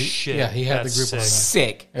 No, but shit. He had That's the group on there.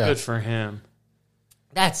 Sick. Yeah. Good for him.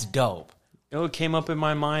 That's dope. You know what came up in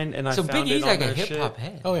my mind, and I so found Big E's it on like their a hip hop shit.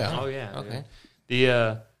 head. Oh yeah. Oh yeah. Okay. Dude.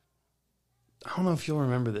 I don't know if you'll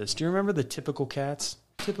remember this. Do you remember the Typical Cats?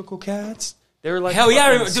 Typical Cats. They were like hell yeah, I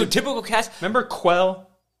remember, dude. Typical Cats. Remember Quell?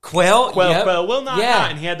 Quell. Well, not.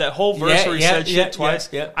 And he had that whole verse where he said shit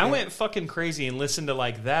twice. I went went fucking crazy and listened to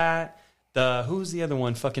like that. Who's the other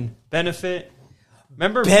one? Fucking Benefit.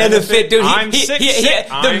 Remember Benefit, dude. I'm sick. He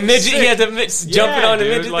had the midget. He had the midget jumping on the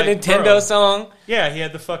midget, like, the Nintendo song. Yeah, he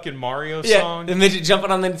had the fucking Mario song. The midget jumping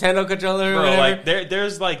on the Nintendo controller. Bro, like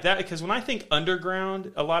there's like that because when I think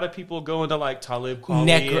underground, a lot of people go into like Talib Kweli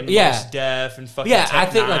and Mos Def and fucking Tech I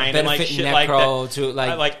think like Nine Benefit and shit Necro like that. to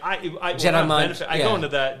like I Jedi Mind. I go into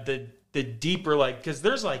that the deeper like because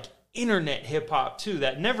there's like internet hip hop too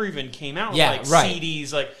that never even came out like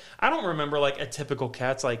CDs. Like I don't remember like a Typical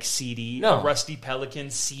Cats like CD, a Rusty Pelican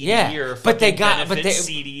CD or a fucking Benefit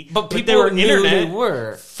CD. But people they were knew internet. they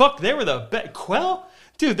were. Fuck, they were the best. Quell.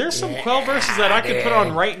 Dude, there's some Quell verses that I could put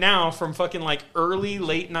on right now from fucking like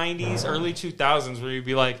late 90s, early 2000s where you'd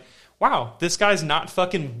be like, wow, this guy's not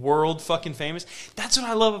fucking world fucking famous. That's what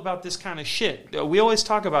I love about this kind of shit. We always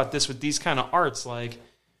talk about this with these kind of arts. Like,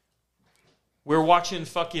 we're watching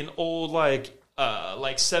fucking old like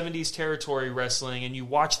 70s territory wrestling and you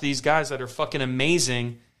watch these guys that are fucking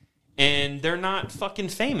amazing and they're not fucking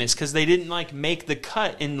famous because they didn't like make the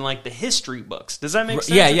cut in like the history books. Does that make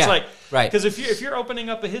sense? Yeah, it's like, right. Because if you're opening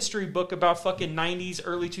up a history book about fucking 90s,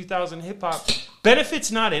 early 2000 hip hop,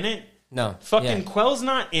 Benefit's not in it. No, fucking Quell's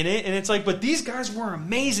not in it, and it's like, but these guys were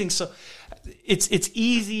amazing. So it's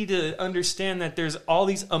easy to understand that there's all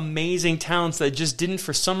these amazing talents that just didn't,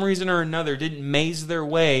 for some reason or another, didn't maze their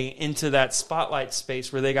way into that spotlight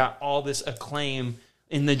space where they got all this acclaim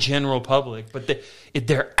in the general public. But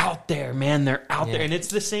they're out there, man. They're out there, and it's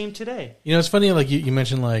the same today. You know, it's funny. Like you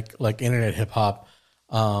mentioned, like internet hip hop,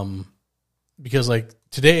 because like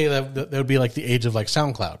today that would be like the age of like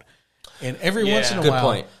SoundCloud, and every once in a while,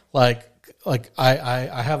 point. like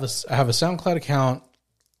I have a SoundCloud account.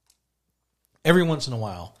 Every once in a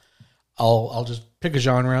while, I'll just pick a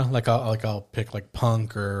genre. I'll pick like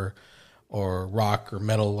punk or rock or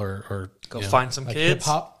metal or go find some like kids. Hip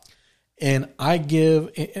hop, and I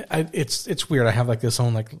give it's weird. I have like this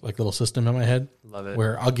own like little system in my head. Love it.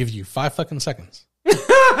 Where I'll give you 5 fucking seconds.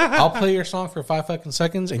 I'll play your song for 5 fucking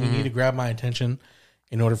seconds, and you need to grab my attention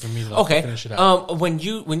in order for me to finish it out. When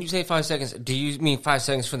you say 5 seconds, do you mean 5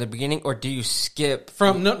 seconds from the beginning, or do you skip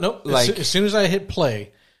from no? Like, as soon as I hit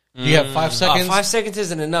play, you have 5 seconds. 5 seconds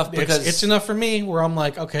isn't enough because it's enough for me. Where I'm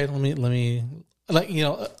like, okay, let me like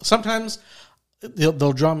sometimes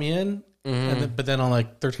they'll draw me in. But then on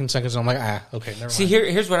like 13 seconds, I'm like, okay, never mind. See,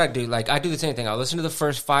 here's what I do. Like, I do the same thing. I'll listen to the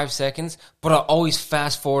first 5 seconds, but I'll always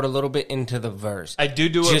fast forward a little bit into the verse. I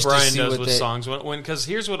do what Brian does with songs. Because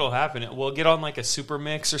here's what'll happen. We'll get on like a super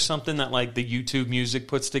mix or something that like the YouTube music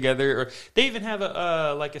puts together. Or they even have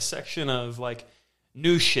a section of like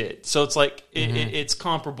new shit. So it's like, it's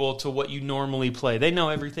comparable to what you normally play. They know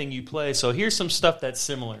everything you play. So here's some stuff that's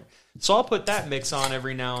similar. So I'll put that mix on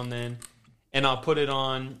every now and then, and I'll put it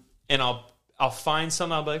on. And I'll find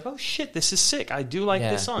something. I'll be like, oh shit, this is sick. I do like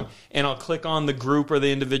this song. And I'll click on the group or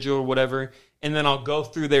the individual or whatever, and then I'll go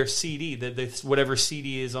through their CD, whatever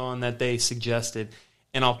CD is on that they suggested,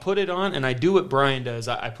 and I'll put it on. And I do what Brian does.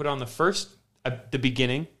 I put on the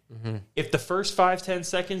beginning. Mm-hmm. If the first 5-10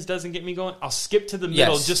 seconds doesn't get me going, I'll skip to the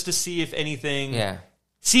middle just to see if anything. Yeah.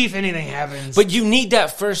 See if anything happens. But you need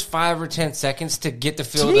that first 5 or 10 seconds to get the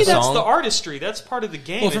feel of the song. To me, that's the artistry. That's part of the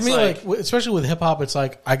game. Well, for me, like especially with hip hop, it's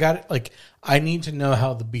like I need to know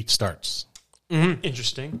how the beat starts. Mm-hmm.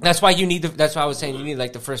 Interesting. That's why that's why I was saying you need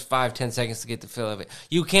like the first 5-10 seconds to get the feel of it.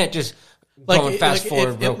 You can't just go and fast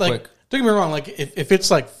forward real quick. Don't get me wrong. Like if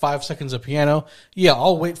it's like 5 seconds of piano,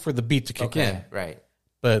 I'll wait for the beat to kick in. Right.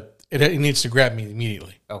 But it needs to grab me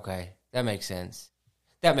immediately. Okay, that makes sense.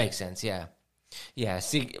 Yeah. Yeah,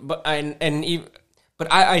 see, but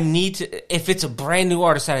I need to. If it's a brand new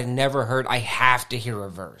artist that I've never heard, I have to hear a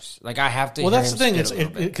verse. Like I have to. Well, that's the thing. It's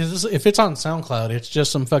because if it's on SoundCloud, it's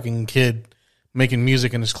just some fucking kid making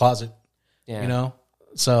music in his closet. Yeah, you know.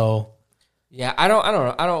 So. Yeah, I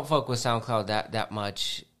don't fuck with SoundCloud that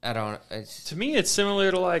much. I don't. To me, it's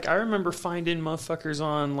similar to like I remember finding motherfuckers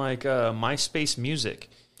on like MySpace Music.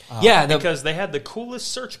 because they had the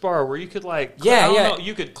coolest search bar where you could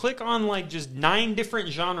you could click on like just 9 different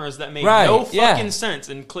genres that made no fucking sense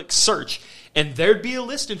and click search, and there'd be a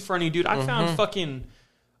list in front of you, dude. I found fucking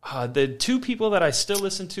the 2 people that I still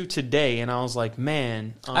listen to today, and I was like,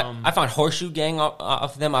 man, I found Horseshoe Gang off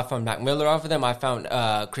of them. I found Mac Miller off of them. I found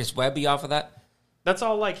Chris Webby off of that. That's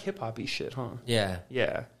all like hip hoppy shit, huh? Yeah.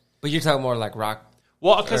 But you're talking more like rock.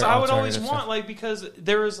 Well, because I would always want, like, because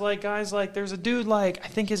there was, like, guys, like, there's a dude, like, I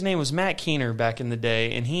think his name was Matt Keener back in the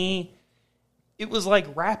day, and it was, like,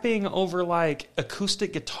 rapping over, like,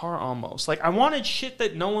 acoustic guitar almost. Like, I wanted shit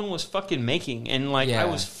that no one was fucking making, and, like, I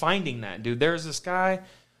was finding that, dude. There's this guy,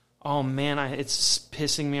 oh, man, it's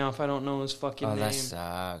pissing me off. I don't know his fucking name. Oh, that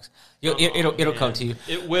sucks. It'll come to you.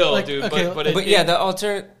 It will, like, dude. Okay, but the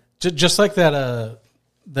alternate... Just like that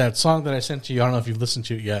song that I sent to you, I don't know if you've listened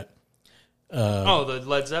to it yet. The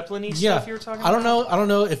Led Zeppelin-y stuff you were talking about? I don't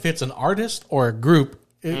know if it's an artist or a group.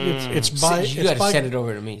 It's by. You got to send it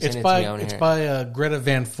over to me. It's by Greta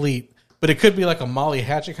Van Fleet, but it could be like a Molly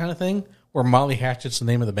Hatchet kind of thing, where Molly Hatchet's the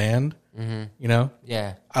name of the band. Mm-hmm. You know?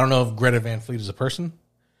 Yeah. I don't know if Greta Van Fleet is a person,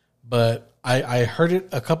 but I heard it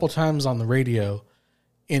a couple times on the radio,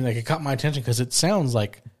 and like it caught my attention because it sounds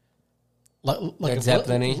like Led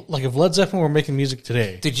Zeppelin-y. Like if Led Zeppelin were making music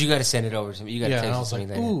today. Dude, you got to send it over to me. You got to text it to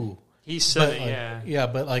me. Ooh. He said,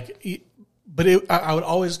 I would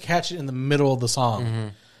always catch it in the middle of the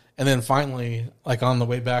song, and then finally, like on the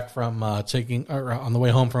way back from on the way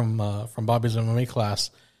home from Bobby's MMA class,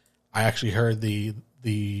 I actually heard the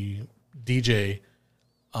DJ,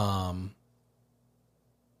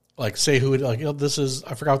 like say who it, like this is,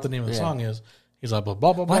 I forgot what the name of the song is. He's like blah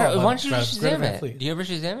blah blah. Why don't you Shazam it? Do you ever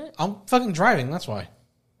Shazam it? I'm fucking driving. That's why.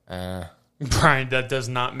 Brian, that does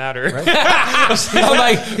not matter. Right? I'm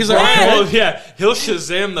like, he's like, well, yeah, he'll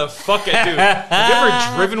Shazam the fuck out, dude. Have you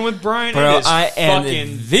ever driven with Brian? Bro, it is I am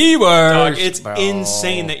fucking the worst. Dog, it's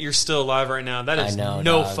insane that you're still alive right now. That is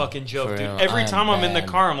fucking joke, dude. Every time I'm in the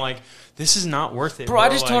car, I'm like, this is not worth it. Bro, I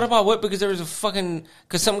just told about what because there was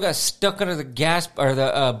because someone got stuck under the gas or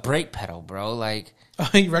the brake pedal, bro. Like,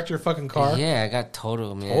 you wrecked your fucking car? Yeah, I got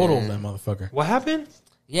totaled, man. Totaled that motherfucker. What happened?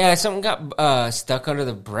 Yeah, someone got stuck under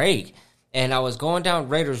the brake. And I was going down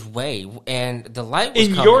Raiders Way, and the light was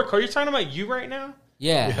coming. Your car? You're talking about you right now?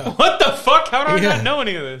 Yeah. What the fuck? How do I not know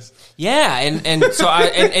any of this? Yeah, and so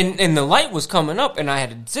and the light was coming up, and I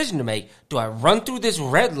had a decision to make. Do I run through this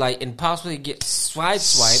red light and possibly get swiped?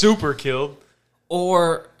 Super killed.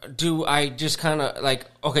 Or do I just kind of like,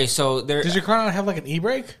 okay, so there... Does your car not have like an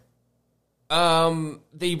e-brake? The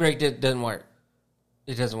e-brake doesn't work.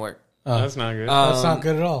 It doesn't work. That's not good. That's not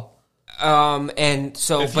good at all. And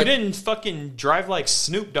so if you didn't fucking drive like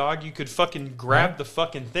Snoop Dogg, you could fucking grab the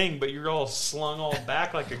fucking thing, but you're all slung all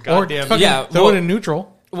back like a goddamn throw it in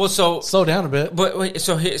neutral. Well, so slow down a bit. But wait,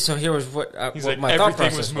 so here was what he's what like. My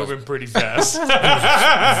everything was moving pretty fast,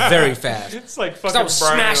 very fast. It's like fucking. I was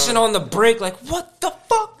smashing on the brake, like what the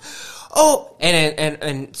fuck. Oh,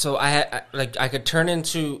 and so I could turn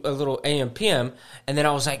into a little AM/PM, and then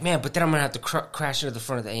I was like, man, but then I'm gonna have to crash into the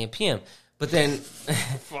front of the AM/PM. But then,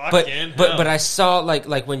 but I saw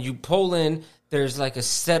like when you pull in, there's like a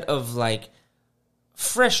set of like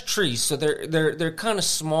fresh trees, so they're kind of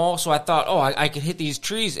small. So I thought, I could hit these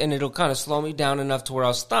trees and it'll kind of slow me down enough to where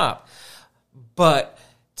I'll stop. But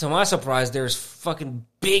to my surprise, there's fucking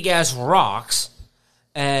big ass rocks,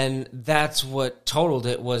 and that's what totaled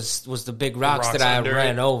it was the big rocks that I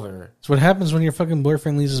ran over. It's what happens when your fucking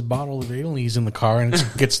boyfriend leaves his bottle of Bailey's in the car and it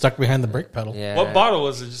gets stuck behind the brake pedal. Yeah. What bottle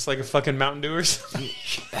was it? Just like a fucking Mountain Dew or something?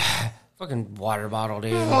 Fucking water bottle,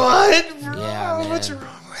 dude. What? Yeah, man. What's wrong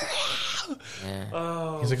with Yeah.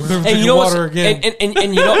 Oh, he's like, I'm never drinking water again. And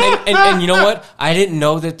you know what? I didn't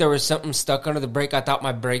know that there was something stuck under the brake. I thought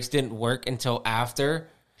my brakes didn't work until after.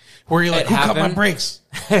 Where you're like, who cut my brakes?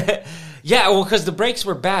 Yeah, well, because the brakes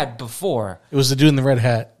were bad before. It was the dude in the red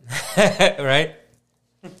hat, right?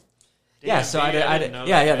 Yeah, so I didn't know.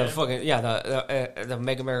 Yeah, man. the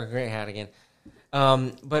Make America Great hat again.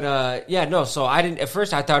 So I didn't at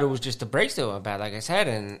first. I thought it was just the brakes that were bad, like I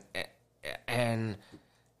said, and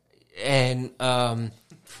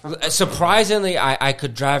surprisingly, I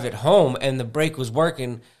could drive it home, and the brake was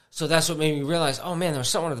working. So that's what made me realize, oh man, there was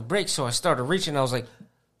something under the brakes. So I started reaching. I was like,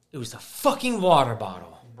 it was the fucking water bottle.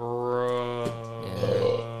 Bro.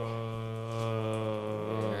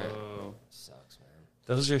 Sucks, man.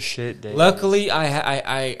 Those are shit days. Luckily,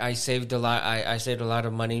 I saved a lot. I saved a lot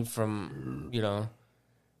of money from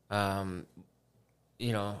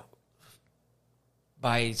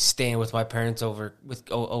by staying with my parents over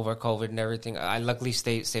COVID and everything. I luckily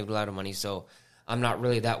saved a lot of money, so I'm not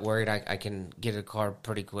really that worried. I can get a car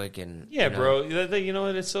pretty quick. And yeah, bro. You know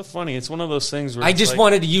what? It's so funny. It's one of those things where I just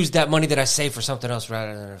wanted to use that money that I saved for something else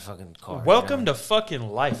rather than a fucking car. Welcome to fucking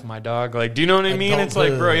life, my dog. Like, do you know what I mean? It's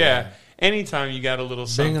like, bro, yeah. Anytime you got a little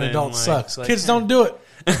something. Being an adult like, sucks. Like, Kids don't do it.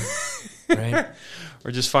 Right?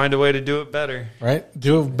 Or just find a way to do it better. Right?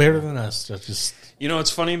 Do it better than us. Just You know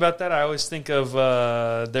what's funny about that? I always think of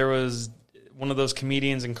there was one of those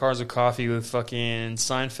comedians in Cars of Coffee with fucking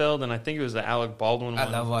Seinfeld, and I think it was the Alec Baldwin one. I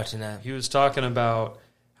love watching that. He was talking about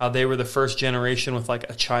how they were the first generation with like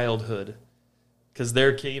a childhood. Because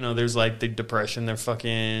they're, there's like the Depression, they're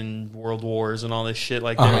fucking World Wars and all this shit.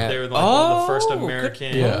 Like they're like one of the first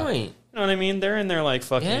American. Good point. You know what I mean? They're in there like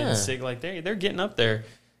fucking sick, like they're getting up there.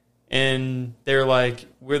 And they're like,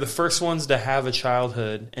 we're the first ones to have a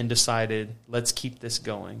childhood and decided, let's keep this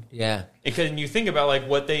going. Yeah. And you think about like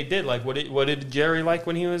what they did. Like what did Jerry like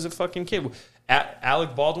when he was a fucking kid?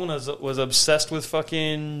 Alec Baldwin was obsessed with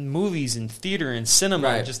fucking movies and theater and cinema.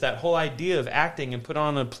 Right. Just that whole idea of acting and put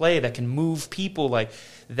on a play that can move people. Like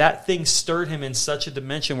that thing stirred him in such a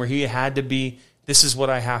dimension where he had to be, this is what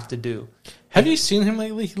I have to do. have you seen him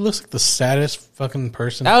lately? He looks like the saddest fucking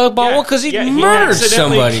person. Alec Baldwin, because he murdered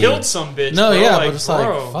somebody. Killed some bitch. No, bro. yeah, like, but it's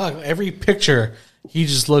bro. like, fuck, every picture, he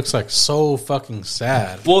just looks like so fucking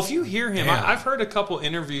sad. Well, if you hear him, Damn. I've heard a couple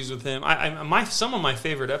interviews with him. Some of my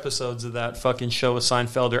favorite episodes of that fucking show with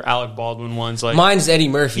Seinfeld are Alec Baldwin ones. Like mine's Eddie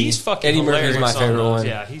Murphy. He's fucking Eddie hilarious. Murphy's my favorite those. one.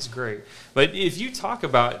 Yeah, he's great. But if you talk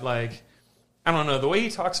about like, I don't know, the way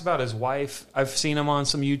he talks about his wife, I've seen him on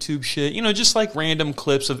some YouTube shit. Just like random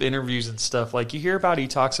clips of interviews and stuff. Like you hear about, he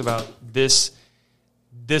talks about this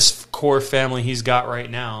core family he's got right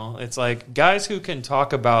now. It's like guys who can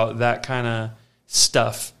talk about that kind of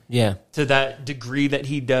stuff. Yeah. To that degree that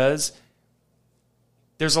he does,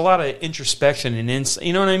 there's a lot of introspection and insight.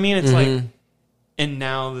 You know what I mean? It's like, and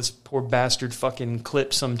now this poor bastard fucking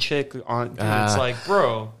clipped some chick on. It's like,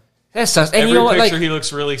 bro, that sucks. And every you know what? picture Like, he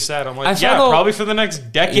looks really sad. I'm like, I yeah, follow- probably for the next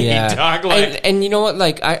decade, dog. Like, and you know what?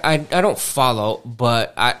 Like, I don't follow,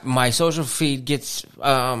 but my social feed gets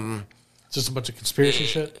Just a bunch of conspiracy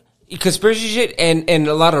shit. conspiracy shit and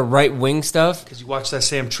a lot of right wing stuff. because you watch that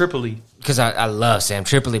Sam Tripoli. Because I love Sam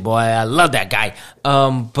Tripoli, boy. I love that guy.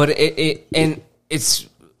 But it's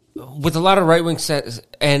with a lot of right wing sets,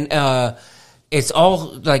 and it's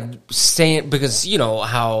all like saying, because you know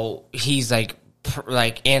how he's like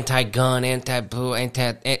anti-gun, anti-boo,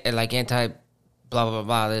 anti blah blah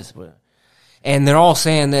blah this, and they're all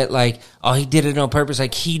saying that like, oh, he did it on purpose,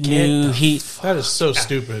 like he knew That is so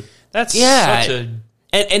stupid. That's Yeah. such a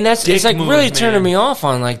and that's dick it's like move, really man. turning me off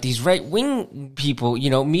on like these right wing people,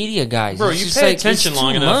 media guys. bro. It's You just pay like, attention it's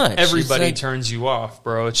long too enough, much. everybody It's like, turns you off,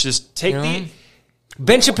 bro. It's just take the.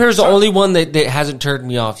 Ben Shapiro's the only one that hasn't turned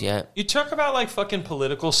me off yet. You talk about like fucking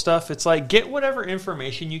political stuff. It's like get whatever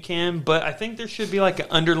information you can, but I think there should be like an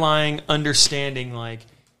underlying understanding. Like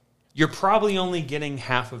you're probably only getting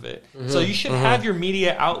half of it, so you should have your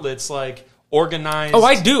media outlets like organized. Oh,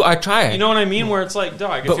 I do. I try it. You know what I mean? Where it's like,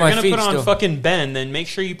 dog, if But you're my gonna put feed on still- fucking Ben, then make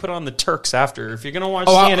sure you put on the Turks after. If you're gonna watch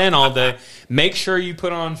Oh, CNN all day, make sure you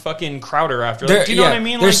put on fucking Crowder after. Like, do you know what I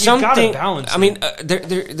mean? There's Like you gotta something. balance. I mean,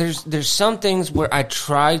 there's some things where I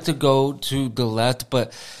try to go to the left,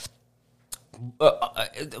 but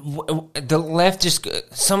the left just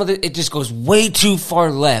some of it just goes way too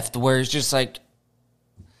far left, where it's just like,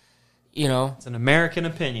 it's an American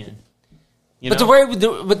opinion. But the right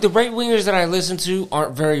wingers that I listen to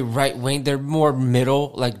aren't very right wing. They're more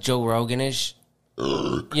middle, like Joe Rogan-ish.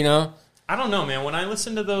 I don't know, man. When I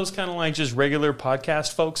listen to those kind of like just regular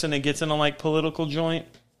podcast folks and it gets into like political joint,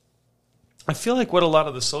 I feel like what a lot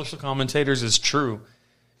of the social commentators is true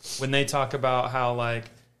when they talk about how like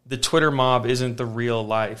the Twitter mob isn't the real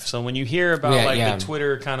life. So when you hear about the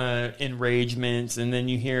Twitter kind of enragements, and then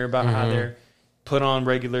you hear about how they're put on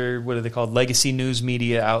regular, what are they called, legacy news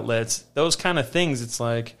media outlets, those kind of things, it's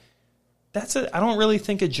like I don't really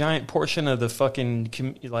think a giant portion of the fucking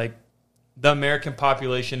like the American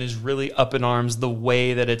population is really up in arms the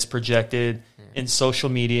way that it's projected in social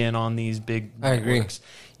media and on these big networks. Agree.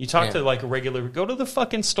 You talk to like a regular, go to the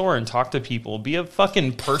fucking store and talk to people, be a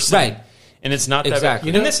fucking person. Right. And it's not that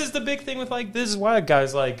Exactly. bad. And this is the big thing with like, this is why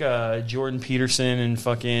guys like Jordan Peterson and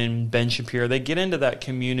fucking Ben Shapiro, they get into that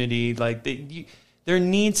community. Like there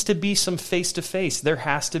needs to be some face-to-face. There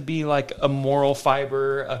has to be like a moral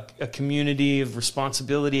fiber, a community of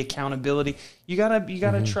responsibility, accountability. You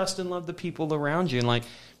gotta trust and love the people around you. And like,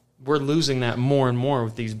 we're losing that more and more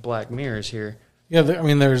with these black mirrors here. Yeah,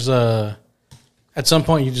 there's at some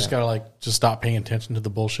point you just gotta like just stop paying attention to the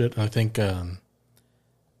bullshit. And I think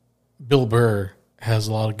Bill Burr has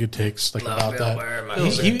a lot of good takes about Bill that. Burr,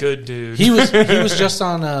 He's a good dude. He was just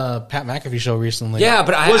on Pat McAfee show recently. Yeah,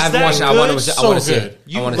 but I've watched it. I want to see it.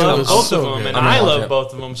 You love both of them, and I love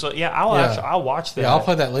both of them. So yeah, I'll watch that. Yeah, I'll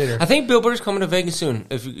play that later. I think Bill Burr's coming to Vegas soon.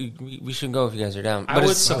 If we should go if you guys are down. But I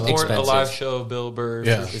would it's support expensive. a live show of Bill Burr.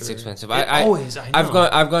 Yeah, for sure. It's expensive.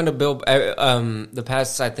 I've gone to Bill the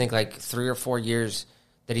past I think like 3 or 4 years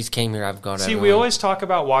that he's came here. I've gone. See, we always talk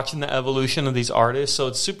about watching the evolution of these artists, so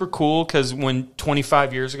it's super cool because when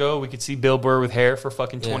 25 years ago we could see Bill Burr with hair for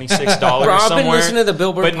fucking $26 somewhere. I've been listening to the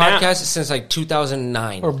Bill Burr podcast now, since like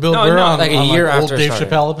 2009. Or Bill Burr on like a year like after old Dave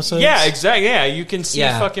Chappelle episodes. Yeah, exactly. Yeah, you can see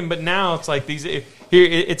fucking. But now it's like these. Here,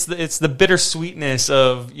 it's the bittersweetness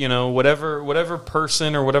of whatever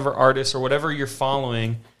person or whatever artist or whatever you're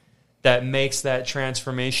following that makes that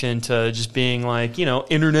transformation to just being like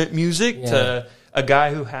internet music to a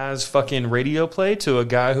guy who has fucking radio play to a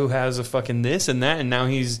guy who has a fucking this and that, and now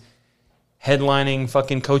he's headlining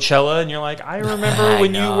fucking Coachella, and you're like, I remember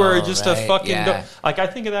when you were just a fucking like I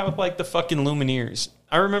think of that with like the fucking Lumineers.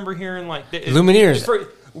 I remember hearing like Lumineers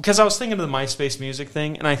because I was thinking of the MySpace music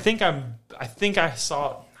thing, and I think I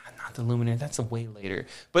saw not the Lumineers. That's a way later,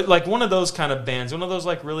 but like one of those kind of bands, one of those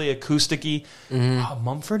like really acousticy,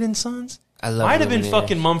 Mumford and Sons. I love Might have Lumineers. been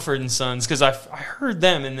fucking Mumford and Sons because I heard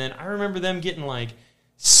them, and then I remember them getting like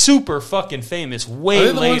super fucking famous way Are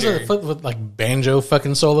they the later. ones that with like banjo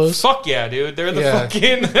fucking solos? Fuck yeah, dude! They're the Yeah.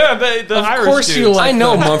 fucking the Of Irish course dudes. you like I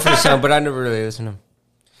know that. Mumford & Sons, but I never really listened to him.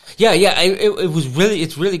 Yeah.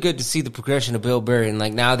 It's really good to see the progression of Bill Burr, and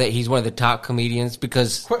like now that he's one of the top comedians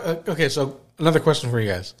because Okay, so another question for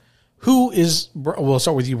you guys: We'll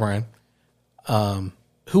start with you, Brian.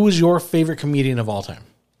 Who is your favorite comedian of all time?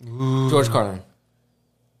 George Carlin.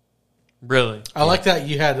 Really, I like that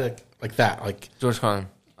you had like that. Like George Carlin.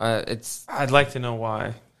 I'd like to know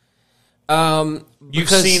why. You've You've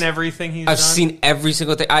seen everything he's done? I've seen every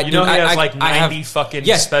single thing. He has like 90 fucking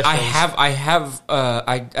yes, specials. I have.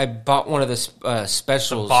 I bought one of the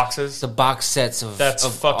specials, boxes? the box sets of. That's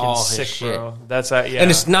of fucking all his sick, shit. bro. That's yeah. And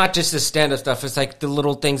it's not just the stand up stuff. It's like the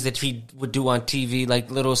little things that he would do on TV, like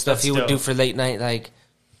little stuff That's he would do dope. for late night, like.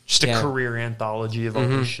 just a career anthology of all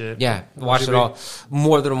this shit. Yeah, watched it all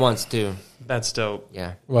more than once too. That's dope.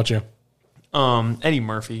 Yeah. what about you? Eddie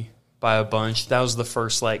Murphy by a bunch. That was the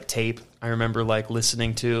first like tape I remember like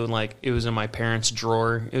listening to, and like it was in my parents'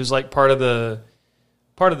 drawer. It was like part of the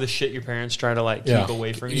shit your parents try to like keep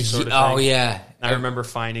away from you, sort of thing. Oh yeah. I remember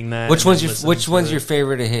finding that. Which one's your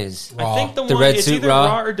favorite of his? I think the Red it's Suit either Raw?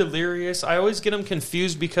 Raw or Delirious. I always get them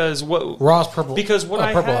confused because Raw's purple. Because what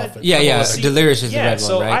I purple had, outfit. Yeah. See, Delirious is the red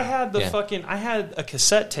so one, right? I had I had a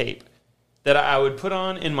cassette tape that I would put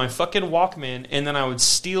on in my fucking Walkman, and then I would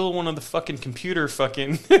steal one of the fucking computer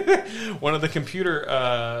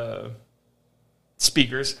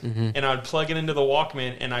speakers, and I would plug it into the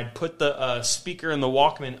Walkman, and I'd put the speaker in the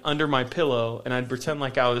Walkman under my pillow, and I'd pretend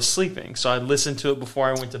like I was sleeping. So I'd listen to it before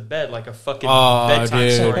I went to bed, like a fucking bedtime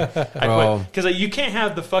story. Because you can't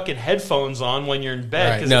have the fucking headphones on when you're in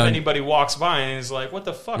bed, because if anybody walks by and is like, "What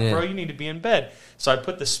the fuck, bro? You need to be in bed." So I'd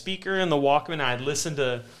put the speaker in the Walkman, and I'd listen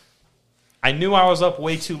to. I knew I was up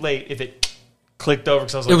way too late if it clicked over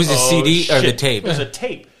because I was like, It was a CD or the tape? It was a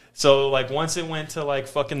tape. So like once it went to like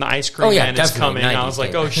fucking the ice cream man is coming, I was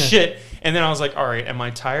like, oh shit. And then I was like, all right, am I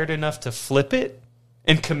tired enough to flip it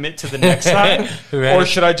and commit to the next time? Right. Or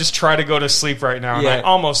should I just try to go to sleep right now? And I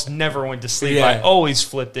almost never went to sleep. Yeah. I always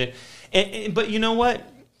flipped it. But you know what?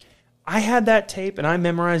 I had that tape and I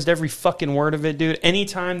memorized every fucking word of it, dude.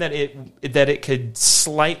 Anytime that it could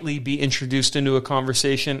slightly be introduced into a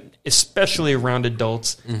conversation, especially around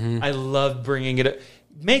adults, I loved bringing it up.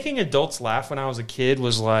 Making adults laugh when I was a kid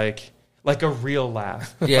was like a real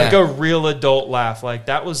laugh. Yeah. Like a real adult laugh. Like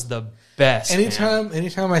that was the best.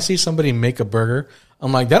 Anytime I see somebody make a burger,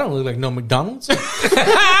 I'm like, that don't look like no McDonald's.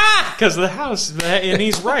 Because of the house. And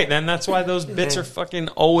he's right. And that's why those bits are fucking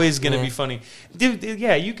always going to be funny. Dude,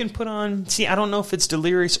 yeah, you can put on... See, I don't know if it's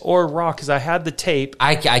Delirious or Raw because I had the tape.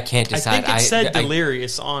 I can't decide. I think it said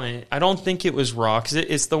Delirious on it. I don't think it was Raw because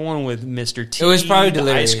it's the one with Mr. T. It was probably the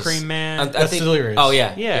Delirious. Ice Cream Man. That's Delirious. Oh,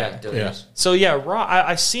 yeah. Yeah. Delirious. So, yeah, Raw.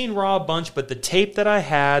 I seen Raw a bunch, but the tape that I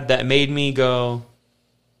had that made me go...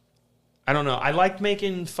 I don't know. I liked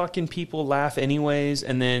making fucking people laugh anyways,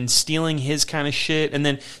 and then stealing his kind of shit. And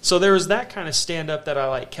then, so there was that kind of stand-up that I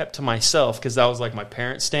like kept to myself because that was like my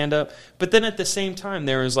parents' stand-up. But then at the same time,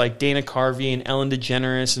 there was like Dana Carvey and Ellen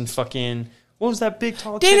DeGeneres and fucking, what was that big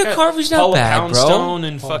tall Dana chick? Carvey's not Paula bad, bro. Poundstone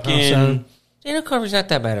and Paula fucking, Poundstone. Daniel Carver's not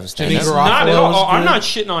that bad of a Jimmy stand-up. Not at all. Garoppolo's I'm good. not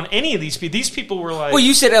shitting on any of these people. These people were like, Well,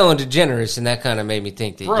 you said Ellen DeGeneres, and that kind of made me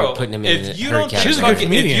think that bro, you're putting him in if you her don't think She's a good category. fucking,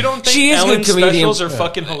 comedian. if you don't think She is a good Ellen's comedian. specials are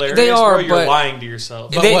fucking hilarious, They are, bro, you're but- lying to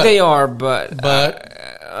yourself. But what? They are, but But-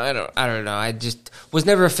 I don't know. I just was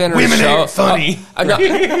never a fan of Women her show. ain't funny.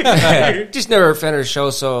 Just never a fan of her show.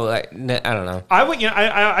 So like, I don't know. I would,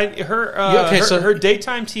 her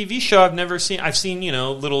daytime TV show. I've never seen. I've seen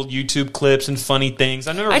little YouTube clips and funny things.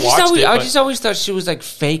 I never I watched just always thought she was like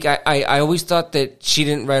fake. I always thought that she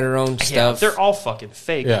didn't write her own Yeah, stuff. they're all fucking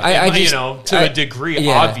fake. Yeah. To a degree,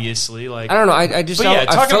 yeah. obviously. Like I don't know. I just But yeah, I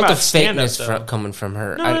talking felt the about stand-up, fakeness coming from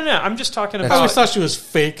her. no. I'm just talking I always about thought she was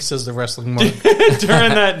fake, says the wrestling monk.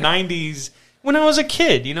 during that '90s. When I was a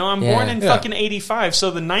kid, I'm Yeah. born in Yeah. fucking 85,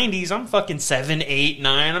 so the 90s, I'm fucking 7, 8,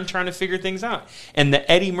 9, I'm trying to figure things out. And the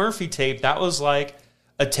Eddie Murphy tape, that was like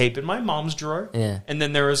a tape in my mom's drawer. Yeah. And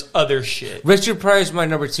then there was other shit. Richard Pryor's my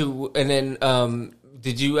number 2, and then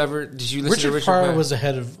did you listen to Richard Pryor was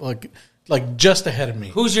ahead of like just ahead of me.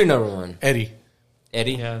 Who's your number 1? Eddie?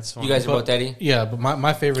 Eddie. Yeah, that's fine. You guys are But- both Eddie. Yeah, but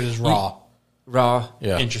my favorite is Raw. Raw.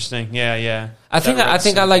 Yeah. Interesting. Yeah. I think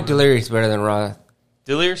I like Delirious better than Raw.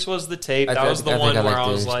 Delirious was the tape. I That was the think one I where like I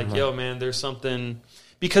was Delirious like, more. yo, man, there's something.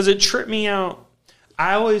 Because it tripped me out.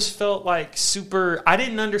 I always felt like super. I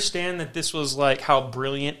didn't understand that this was like how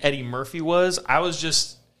brilliant Eddie Murphy was. I was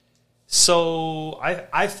just so.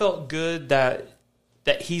 I felt good that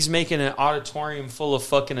he's making an auditorium full of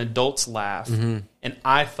fucking adults laugh. And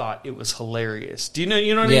I thought it was hilarious. Do you know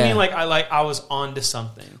what I Yeah. mean? Like I was onto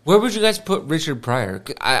something. Where would you guys put Richard Pryor?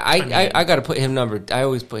 I got to put him number. I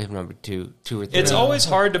always put him number 2 or 3. It's always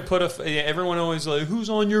hard to put everyone always like, who's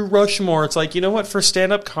on your Rushmore? It's like, you know what? For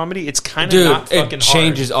stand-up comedy, it's kind of Dude, not fucking it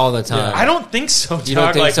changes hard. all the time. I don't think so, dog. You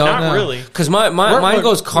don't think like, so? Not No. really. Because mine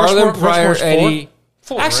goes Carlin, Rushmore- Pryor, Rushmore's Eddie.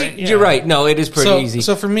 4, Actually, right? Yeah. you're right. No, it is pretty easy.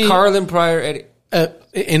 So for me- Carlin, Pryor, Eddie.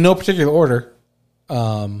 In no particular order,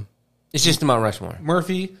 It's just Mount Rushmore.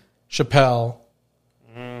 Murphy, Chappelle,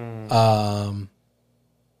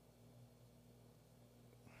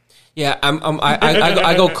 Yeah,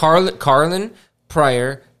 I go Carlin,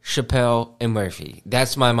 Pryor, Chappelle, and Murphy.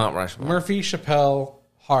 That's my Mount Rushmore. Murphy, Chappelle,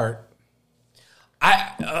 Hart.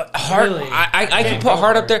 Hart. Really? I can put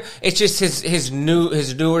Hart up there. It's just his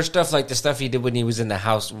newer stuff, like the stuff he did when he was in the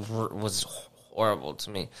house, was horrible to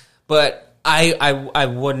me. But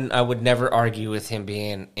I would never argue with him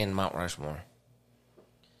being in Mount Rushmore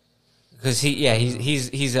because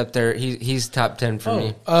he's up there. He's top 10 for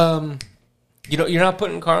me. You're not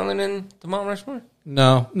putting Carlin in the Mount Rushmore?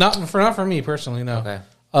 No, not for me personally. No. Okay.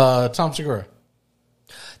 Tom Segura.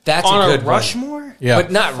 That's On a a good one. Rushmore? Yeah,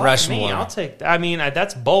 But not Fuck Rushmore. me, I'll take that. I mean,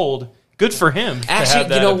 that's bold. Good for him. to have Actually,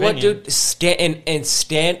 that you know what, opinion. dude?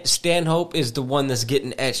 Stanhope is the one that's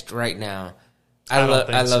getting etched right now. I don't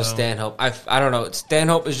think love so. Stanhope. I don't know.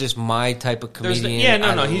 Stanhope is just my type of There's comedian.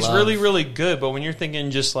 he's really, really good. But when you're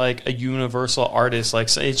thinking just like a universal artist, like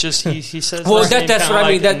it's just he says. Well, the same that's kinda, what I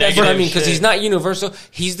like, mean. That's what I negative mean because shit. he's not universal.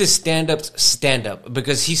 He's the stand-up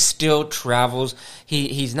because he still travels.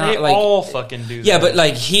 He's not They like all fucking do. yeah, that. but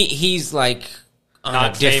like he's like on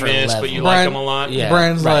not a different famous, level. but you Brian- like him a lot. Yeah.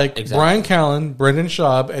 Brian's right, like exactly. Brian Callen, Brendan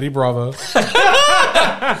Schaub, Eddie Bravo.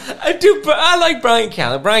 I do. I like Brian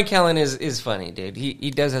Callen. Brian Callen is funny, dude.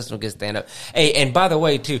 He does have some good stand up. Hey, and by the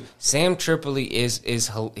way, too, Sam Tripoli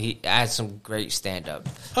he has some great stand up.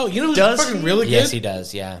 Oh, you know who's Does fucking he? really good? Yes, he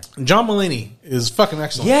does. Yeah, John Mulaney is fucking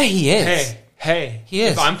excellent. yeah, he is. Hey, He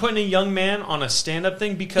is. if I'm putting a young man on a stand-up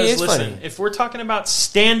thing, He because is listen, funny. if we're talking about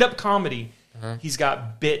stand-up comedy, he's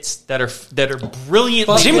got bits that are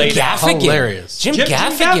brilliantly Jim laid out. Gaffigan, Hilarious. Jim Jim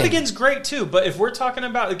Gaffigan. Gaffigan's great too, but if we're talking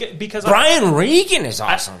about because Brian Regan is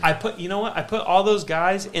awesome. I put I put all those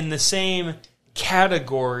guys in the same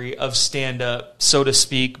category of stand-up, so to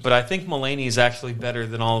speak. But I think Mulaney is actually better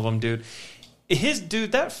than all of them, dude.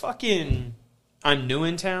 That fucking I'm New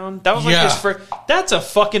in Town. That was like Yeah. his first. That's a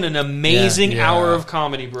fucking an amazing Yeah. hour of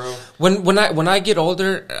comedy, bro. When I get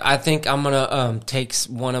older, I think I'm gonna take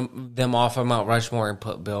one of them off of Mount Rushmore and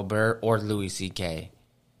put Bill Burr or Louis C.K.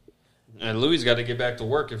 And Louis got to get back to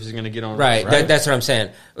work if he's going to get on. Right, that's what I'm saying.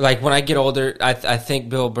 Like when I get older, I think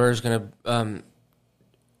Bill Burr's gonna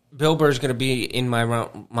be in my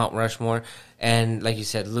Mount Rushmore, and like you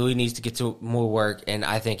said, Louis needs to get to more work, and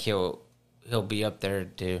I think he'll be up there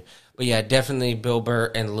too. But yeah, definitely Bill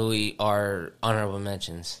Burr and Louis are honorable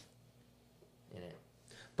mentions.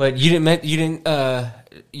 But you didn't.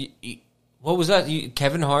 What was that?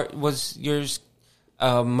 Kevin Hart was yours.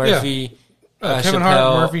 Murphy, Kevin Chappelle,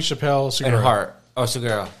 Hart, Murphy, Chappelle, Segura. and Hart. Oh,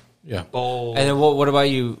 Segura. Yeah. Bold. And then what about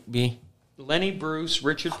you, B? Lenny Bruce,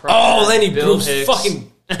 Richard Pryor. Oh, Lenny Bill Bruce, Hicks,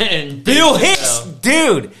 fucking and Bill Dave Hicks, Chappelle.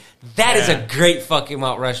 dude. That is a great fucking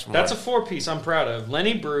Mount Rushmore. That's a 4-piece I'm proud of.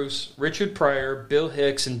 Lenny Bruce, Richard Pryor, Bill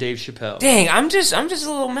Hicks, and Dave Chappelle. Dang, I'm just a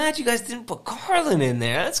little mad you guys didn't put Carlin in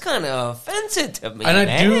there. That's kind of offensive to me, And I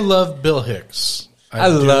man. do love Bill Hicks. I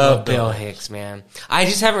love Bill Hicks, man. I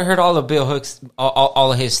just haven't heard all of Bill Hicks,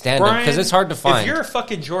 all of his stand-up, because it's hard to find. If you're a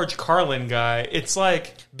fucking George Carlin guy, it's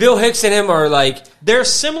like... Bill Hicks and him are like... They're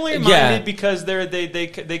similarly minded because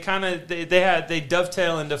they kind of they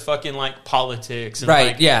dovetail into fucking like politics and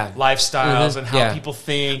lifestyles and how people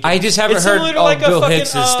think. I just haven't heard all like Bill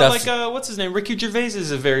Hicks' stuff. Like what's his name? Ricky Gervais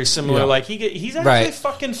is a very similar. Like he's actually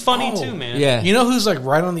fucking funny too, man. Yeah, you know who's like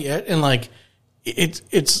right on the edge, and like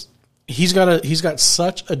he's got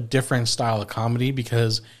such a different style of comedy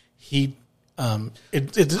because he.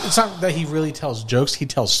 It's not that he really tells jokes; he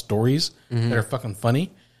tells stories that are fucking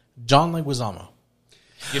funny. John Leguizamo.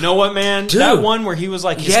 You know what, man? Dude. That one where he was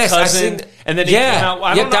like his cousin, and then he came out.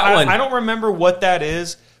 I don't remember what that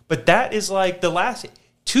is, but that is like the last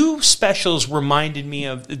 2 specials reminded me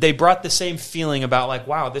of. They brought the same feeling about like,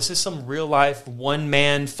 wow, this is some real life one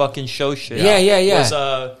man fucking show shit. Yeah.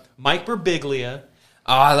 Was Mike Birbiglia.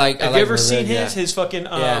 Oh, Have you ever seen his fucking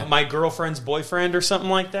My Girlfriend's Boyfriend or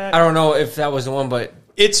something like that? I don't know if that was the one, but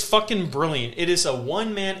it's fucking brilliant. It is a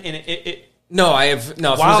one man, and it no, I have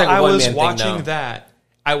no. While like I was watching that,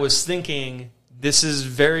 I was thinking this is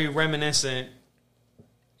very reminiscent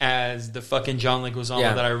as the fucking John Leguizamo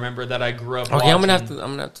that I remember that I grew up watching. I'm gonna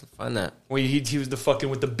have to find that. When he was the fucking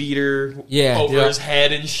with the beater over his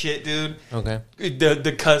head and shit, dude. Okay.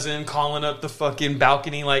 The cousin calling up the fucking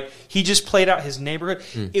balcony, like he just played out his neighborhood.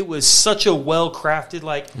 It was such a well crafted,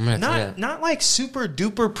 like not like super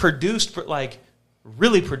duper produced, but like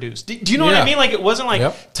really produced. Do you know what I mean? Like it wasn't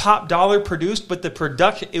like top dollar produced, but the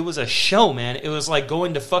production, it was a show, man. It was like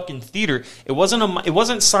going to fucking theater. It wasn't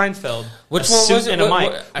Seinfeld. Which one was it? And a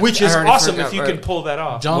mic, which is awesome if you can pull that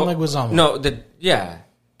off. John Leguizamo. No,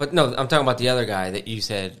 but no, I'm talking about the other guy that you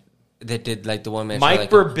said that did like the one man.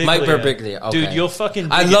 Mike Birbiglia. Mike Birbiglia. Okay. Dude, you'll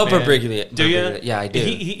fucking. I love Birbiglia. Do you? Yeah, I do.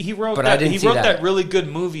 He wrote that really good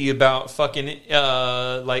movie about fucking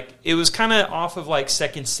like it was kind of off of like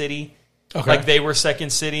Second City. Okay. Like they were Second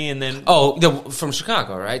City, and then from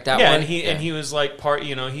Chicago, right? That one. And he was like part.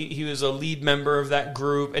 You know, he was a lead member of that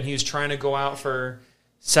group, and he was trying to go out for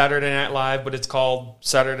Saturday Night Live, but it's called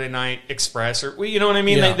Saturday Night Express, or you know what I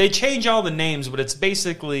mean? Yeah. They change all the names, but it's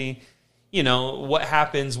basically what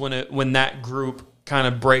happens when that group kind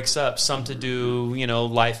of breaks up. Some to do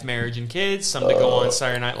life, marriage, and kids. Some to go on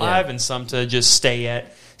Saturday Night Live, and some to just stay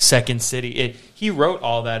at Second City. He wrote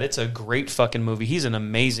all that. It's a great fucking movie. He's an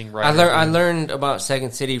amazing writer. I learned about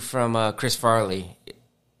Second City from Chris Farley,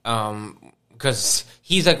 because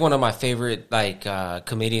he's like one of my favorite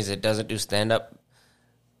comedians that doesn't do stand up.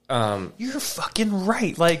 You're fucking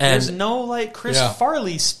right. Like there's no like Chris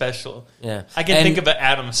Farley special. Yeah, I can think of an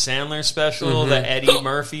Adam Sandler special, the Eddie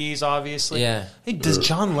Murphys, obviously. Yeah. Hey, does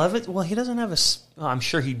John Lovett? Well, he doesn't have a. Oh, I'm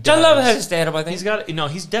sure he does. John Lovett has a stand up. I think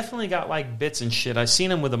he's definitely got like bits and shit. I've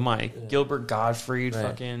seen him with a mic. Yeah. Gilbert Gottfried,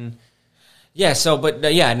 fucking. Yeah. So, but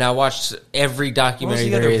now I watched every documentary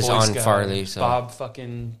there is on Farley. So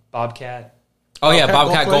Bobcat. Oh yeah,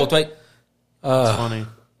 Bobcat Goldthwait. That's funny.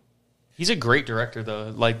 He's a great director,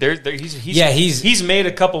 though. Like, he's made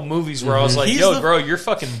a couple movies where I was like, bro, you're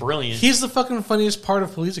fucking brilliant. He's the fucking funniest part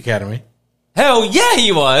of Police Academy. Hell yeah,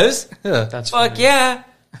 he was. That's fuck funny. Yeah.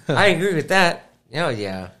 I agree with that. Hell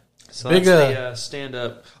yeah. So that's the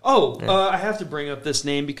stand-up. I have to bring up this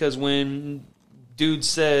name because when dude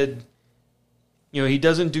said, he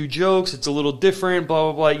doesn't do jokes, it's a little different,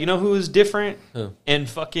 blah, blah, blah. You know who is different? Who? And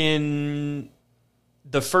fucking...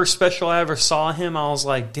 The first special I ever saw him, I was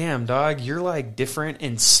like, damn, dog, you're like different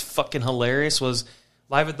and fucking hilarious. Was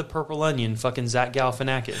Live at the Purple Onion, fucking Zach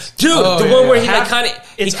Galifianakis. Dude, one where he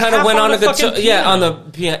kind of went on the piano. On the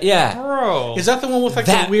piano. Yeah. Bro. Is that the one with like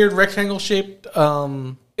the weird rectangle shaped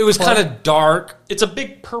it was kind of dark. It's a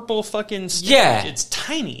big purple fucking stage. Yeah. It's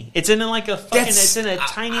tiny. It's in like a fucking it's in a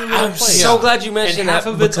tiny little place. I'm so glad you mentioned that. And half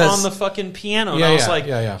of it's on the fucking piano. And I was like,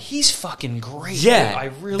 he's fucking great. Yeah. Dude. I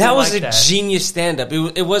really that was like a genius stand up.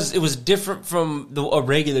 It was different from a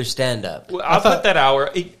regular stand up. Well, I'll put that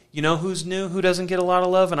hour. You know who's new? Who doesn't get a lot of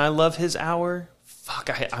love? And I love his hour. Fuck,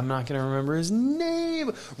 I'm not going to remember his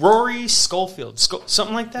name. Rory Scofield.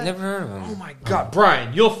 Something like that? Never heard of him. Oh, my God.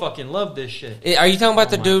 Brian, you'll fucking love this shit. Are you talking about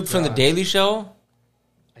the dude from The Daily Show?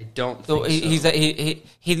 I don't think so.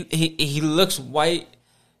 He looks white,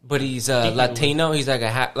 but he's Latino. He's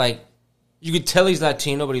like you could tell he's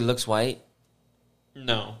Latino, but he looks white.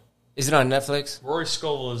 No. Is it on Netflix? Rory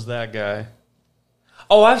Scovel is that guy.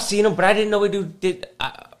 Oh, I've seen him, but I didn't know what dude did.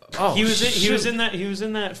 Oh, he was in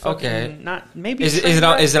that fucking Okay. not maybe Is it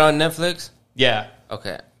on Netflix? Yeah.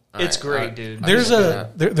 Okay. It's All great, right. dude. There's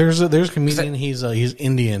a comedian. He's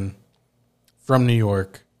Indian from New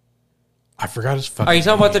York. I forgot his fucking. Are you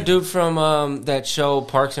talking about the name. dude from that show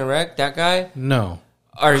Parks and Rec? That guy? No.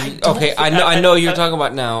 Are you, okay, I know who you're talking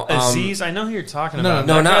about now. Aziz, I know who you're talking no, about.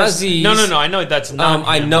 no, That not guy's- Aziz. No, I know that's not.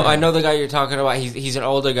 I him. know the guy you're talking about. He's an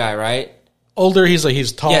older guy, right? Older.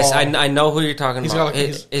 He's tall. Yes, I know who you're talking He's about. got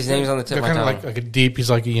like, His name's on the tip they're of my kind tongue. of like a deep. He's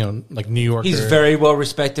like like New Yorker. He's very well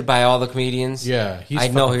respected by all the comedians. Yeah, he's I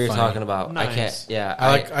know who fucking you're funny. talking about. Nice. I can't. Yeah,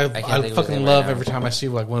 I can't think of his fucking name love right now. every time I see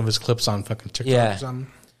like one of his clips on fucking TikTok Yeah. or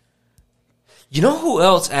something. You know who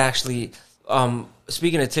else actually?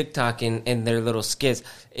 Speaking of TikTok and their little skits,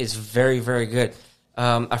 is very, very good.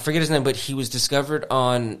 I forget his name, but he was discovered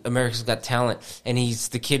on America's Got Talent, and he's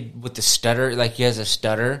the kid with the stutter. Like he has a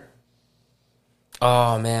stutter.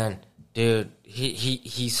 Oh man, dude,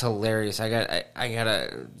 he's hilarious. I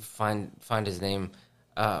gotta find his name.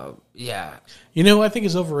 Yeah, You know who I think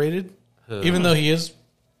is overrated, even though he is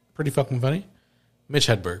pretty fucking funny. Mitch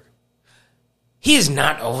Hedberg. he is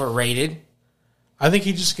not overrated. I think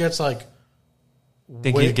he just gets like.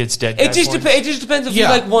 Think way- he gets dead. It just depends if you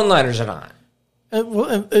Yeah. like one-liners or not.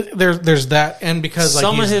 There's that, and because like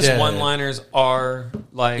Some of he's his dead. one-liners are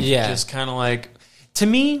like Yeah. just kind of like to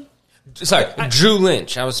me. Sorry, Drew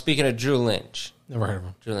Lynch. I was speaking of Drew Lynch. Never heard of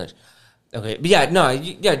him. Drew Lynch. Okay, but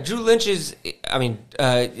yeah, Drew Lynch is. I mean,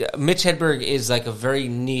 Mitch Hedberg is like a very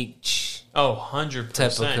niche. Oh, Type 100%. of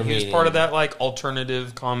He was comedian. part of that like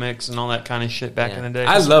alternative comics and all that kind of shit back in the day.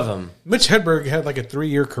 I love him. Mitch Hedberg had like a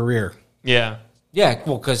 3-year career Yeah, Yeah,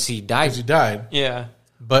 well, because he died. because he died, yeah.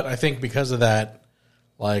 but I think because of that,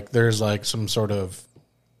 like there's like some sort of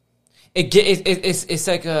It's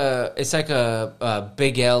like a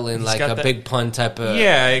Big L and like got a that- big pun type of.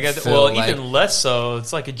 Yeah, you got feel, well, like- even less so.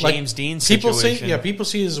 It's like a like, James Dean people situation. people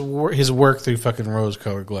see his work through fucking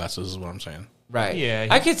rose-colored glasses. Is what I'm saying. Right. Yeah,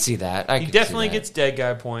 I could see that. He definitely gets dead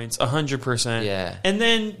guy points, 100%. Yeah. and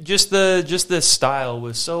then just the style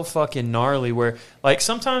was so fucking gnarly. Where like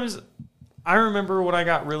sometimes I remember when I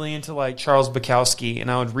got really into like Charles Bukowski, and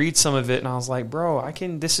I would read some of it, and I was like, bro,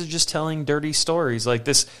 this is just telling dirty stories like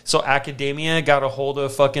this. So Academia got a hold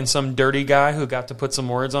of fucking some dirty guy who got to put some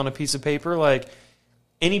words on a piece of paper. Like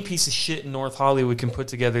any piece of shit in North Hollywood can put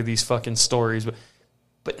together these fucking stories,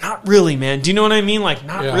 but not really, man. Do you know what I mean? Like,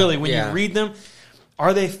 not Yeah. really. When Yeah. you read them,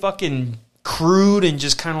 are they fucking crude and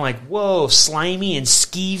just kind of like, whoa, slimy and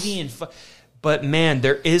skeevy and but man,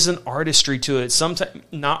 there is an artistry to it. Sometimes,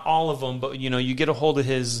 not all of them, but you get a hold of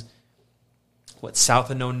his South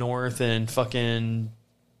and No North and fucking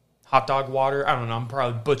Hot Dog Water. I don't know. I'm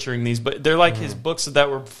probably butchering these, but they're like his books that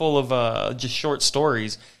were full of just short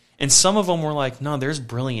stories. And some of them were like, no, there's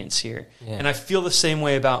brilliance here. Yeah. And I feel the same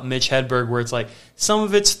way about Mitch Hedberg, where it's like some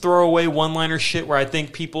of it's throwaway one-liner shit where I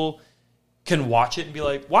think people can watch it and be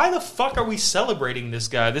like, why the fuck are we celebrating this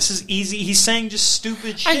guy? This is easy. He's saying just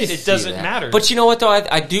stupid I shit. can It see doesn't that. matter. But you know what though?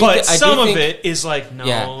 I do. But I do some of think- it is like, no.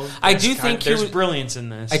 Yeah. I do there's think he there's was- brilliance in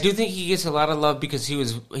this. I do think he gets a lot of love because he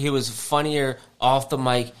was funnier off the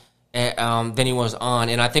mic than he was on,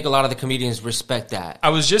 and I think a lot of the comedians respect that. I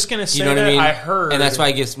was just gonna say You know what that I mean? I heard, and that's why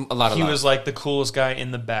he gets a lot of he love. was like the coolest guy in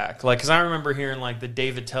the back. Like, because I remember hearing like the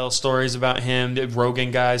David Tell stories about him, the Rogan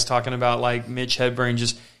guys talking about like Mitch Hedberg.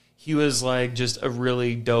 Just he was like just a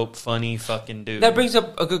really dope, funny fucking dude. That brings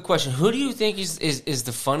up a good question. Who do you think is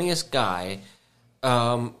the funniest guy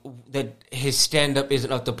that his stand up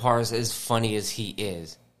isn't up to par as funny as he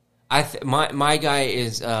is? My guy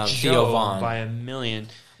is Theo Joe Vaughn. by a million.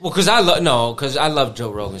 Well, because I love Joe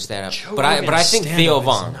Rogan's stand up, Joe but I Rogan's think stand-up Theo is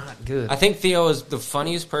Vaughn. not good. I think Theo is the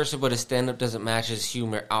funniest person, but his stand up doesn't match his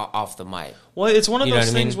humor off the mic. Well, it's one of You know those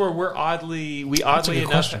what I mean? things where we oddly good enough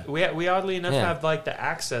question. we oddly enough Yeah. have like the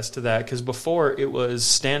access to that, because before it was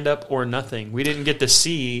stand up or nothing. We didn't get to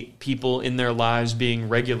see people in their lives being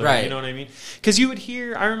regular. Right. You know what I mean? Because you would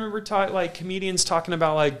hear, I remember like comedians talking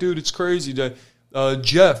about like, dude, it's crazy to.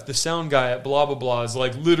 Jeff, the sound guy at blah blah blah, is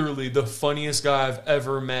like literally the funniest guy I've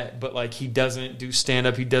ever met, but like he doesn't do stand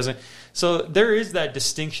up. He doesn't. So there is that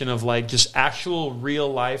distinction of like just actual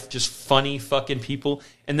real life, just funny fucking people,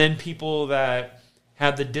 and then people that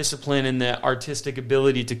have the discipline and the artistic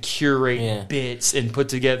ability to curate bits and put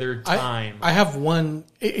together time. I have one.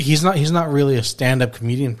 He's not really a stand-up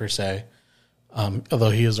comedian per se, although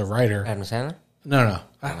he is a writer. Adam Sandler? No,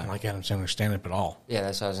 I don't like Adam Sandler stand-up at all. Yeah,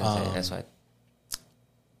 that's what I was going to say. That's why.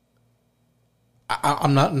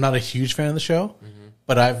 I'm not a huge fan of the show,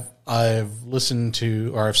 but I've listened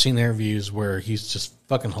to or I've seen interviews where he's just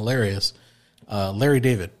fucking hilarious. Larry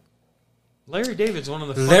David. Larry David's one of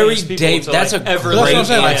the funniest people to that's like, a ever great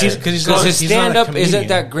live. Because his stand-up isn't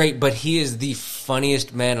that great, but he is the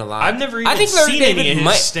funniest man alive. I've never even seen any of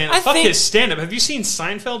his stand-up. Fuck his stand-up. Have you seen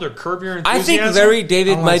Seinfeld or Curb Your Enthusiasm? I think Larry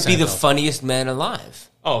David might be the funniest man alive.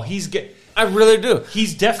 Oh, I really do.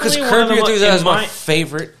 He's definitely one of the most my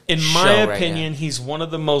favorite. In my opinion, he's one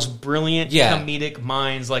of the most brilliant comedic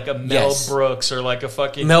minds, like a Mel Brooks or like a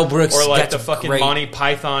fucking Mel Brooks, or like the fucking Monty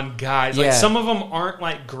Python guys. Like some of them aren't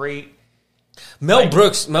like great. Mel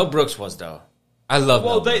Brooks was though. I love.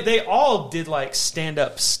 Well, they all did like stand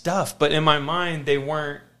up stuff, but in my mind, they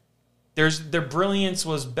weren't. Their brilliance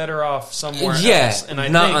was better off somewhere else. And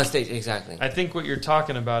I think, on stage, exactly. I think what you're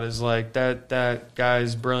talking about is like that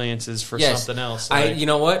guy's brilliance is for something else. Like, you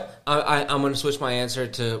know what? I'm going to switch my answer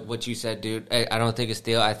to what you said, dude. I don't think it's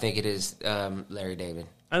Theo. I think it is Larry David.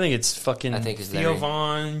 I think it's fucking Theo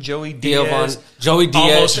Von, Joey Diaz.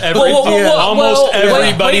 Almost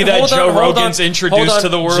everybody that Joe Rogan's introduced to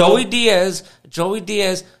the world. Joey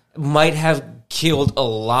Diaz might have killed a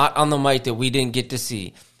lot on the mic that we didn't get to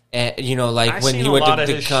see. You know, like I've when seen he went a lot to of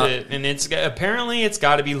his shit, and apparently it's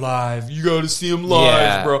got to be live. You got to see him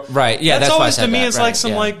live, bro. Right? Yeah, that's always to me. It's like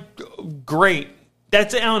some like great.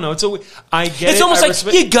 That's I don't know. I get it. It's almost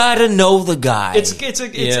like you gotta know the guy.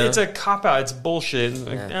 It's a cop out. It's bullshit.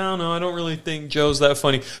 Like, I don't know. I don't really think Joe's that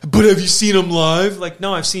funny. But have you seen him live? Like,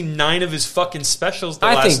 no, I've seen 9 of his fucking specials.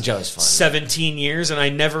 I think Joe's funny. 17 years, and I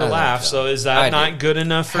never laugh. So is that not good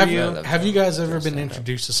enough for you? Have you guys ever been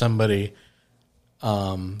introduced to somebody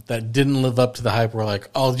that didn't live up to the hype? We're like,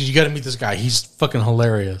 oh, you got to meet this guy. He's fucking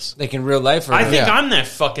hilarious. Like in real life? I think I'm that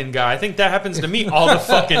fucking guy. I think that happens to me all the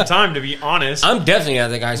fucking time, to be honest. I'm definitely not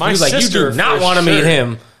the guy. My sister, like, you do not want to meet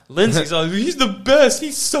him. Lindsay's like, he's the best.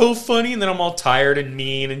 He's so funny. And then I'm all tired and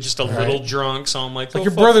mean and just a little drunk. So I'm like,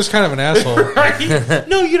 your brother's kind of an asshole. Right?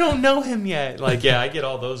 No, you don't know him yet. Like, I get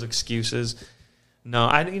all those excuses.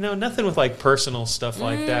 No, nothing with like personal stuff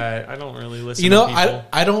like that. I don't really listen to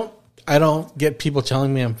people. I don't get people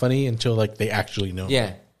telling me I'm funny until like they actually know me.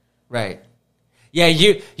 Yeah, right. Yeah,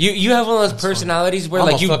 you have one of those personalities where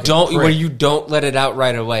like you don't let it out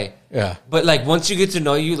right away. Yeah, but like once you get to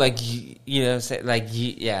know you, like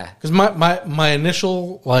yeah. Because my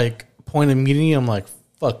initial like point of meeting you, I'm like,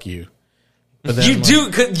 fuck you. But then, you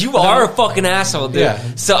do, cause you are a fucking asshole, dude.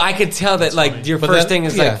 Yeah. So I can tell that like your first thing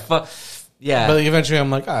is like, fuck. Yeah. But eventually I'm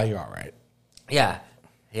like, you're all right. Yeah.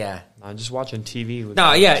 Yeah. I'm just watching TV.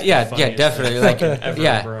 Definitely. Like,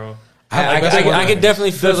 ever, bro. I could definitely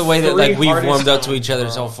feel the way that like we've warmed up to each other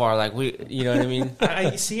so far. Like you know what I mean?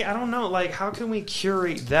 I don't know. Like, how can we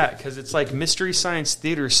curate that? Because it's like Mystery Science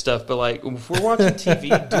Theater stuff. But like, if we're watching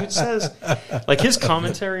TV, dude says like his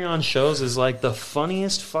commentary on shows is like the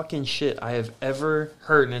funniest fucking shit I have ever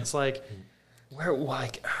heard, and it's like.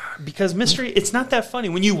 Because Mystery, it's not that funny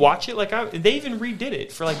when you watch it. Like they even redid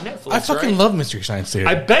it for like Netflix. I fucking love Mystery Science Theater.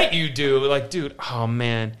 I bet you do. Like, dude, oh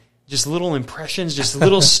man, just little impressions, just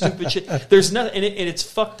little stupid shit. There's nothing, and it's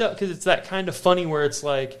fucked up because it's that kind of funny where it's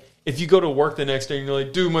like if you go to work the next day and you're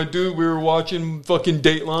like, dude, we were watching fucking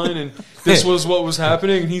Dateline and this was what was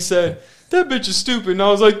happening, and he said. That bitch is stupid. And I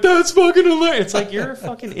was like, that's fucking hilarious. It's like, you're a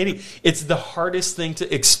fucking idiot. It's the hardest thing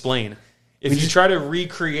to explain. If you try to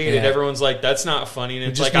recreate it, everyone's like, that's not funny. And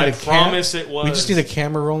it's like, I promise it was. We just need a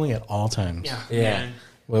camera rolling at all times. Yeah. Man.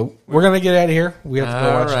 Well, we're going to get out of here. We have to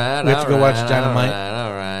go watch Dynamite.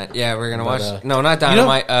 All right. Yeah, we're going to watch. No, not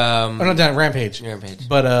Dynamite. Not Rampage.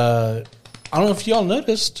 But I don't know if y'all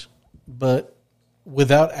noticed, but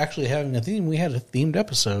without actually having a theme, we had a themed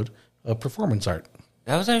episode of performance art.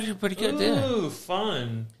 That was actually pretty good. Ooh,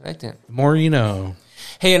 fun. I liked it. The more you know.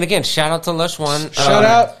 Hey, and again, shout out to Lush One. Shout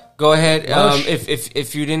out. Go ahead.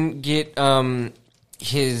 If you didn't get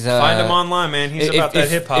his find him online, man. He's about that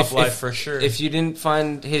hip hop life for sure. If you didn't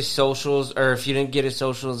find his socials, or if you didn't get his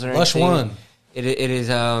socials or Lush anything, One. It is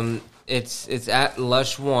it's at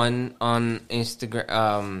Lush One on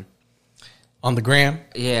Instagram. On the gram.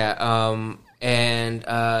 Yeah. And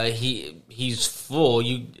he's full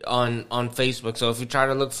on Facebook. So if you try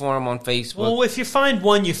to look for him on Facebook, well, if you find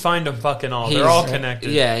one, you find them fucking all. They're all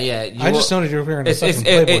connected. Yeah. I just noticed you were wearing a fucking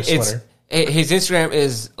Playboy sweater. His Instagram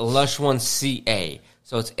is Lush1CA.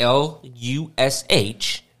 So it's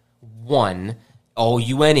LUSH 1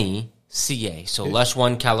 OUNECA. So Lush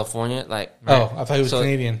One California. Like I thought he was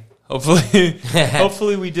Canadian.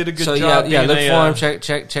 Hopefully we did a good job. Yeah. Look for him.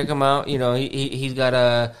 Check him out. You know he's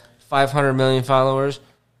got 500 million followers.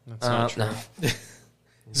 That's not true. No.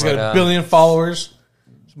 He's got 1 billion followers.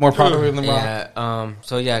 He's more popular than The Rock.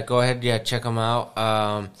 So go ahead. Yeah, check him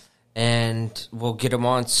out. And we'll get him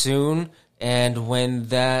on soon. And when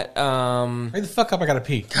that hurry the fuck up, I gotta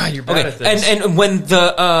pee. God, you're bad at this. And when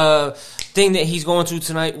the thing that he's going through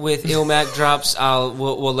tonight with Ilmac drops,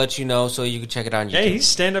 we'll let you know so you can check it out on YouTube. Hey, he's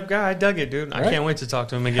stand-up guy. I dug it, dude. I can't wait to talk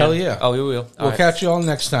to him again. Hell yeah. Oh, we will. We'll catch you all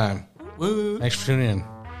next time. Woo. Thanks for tuning in.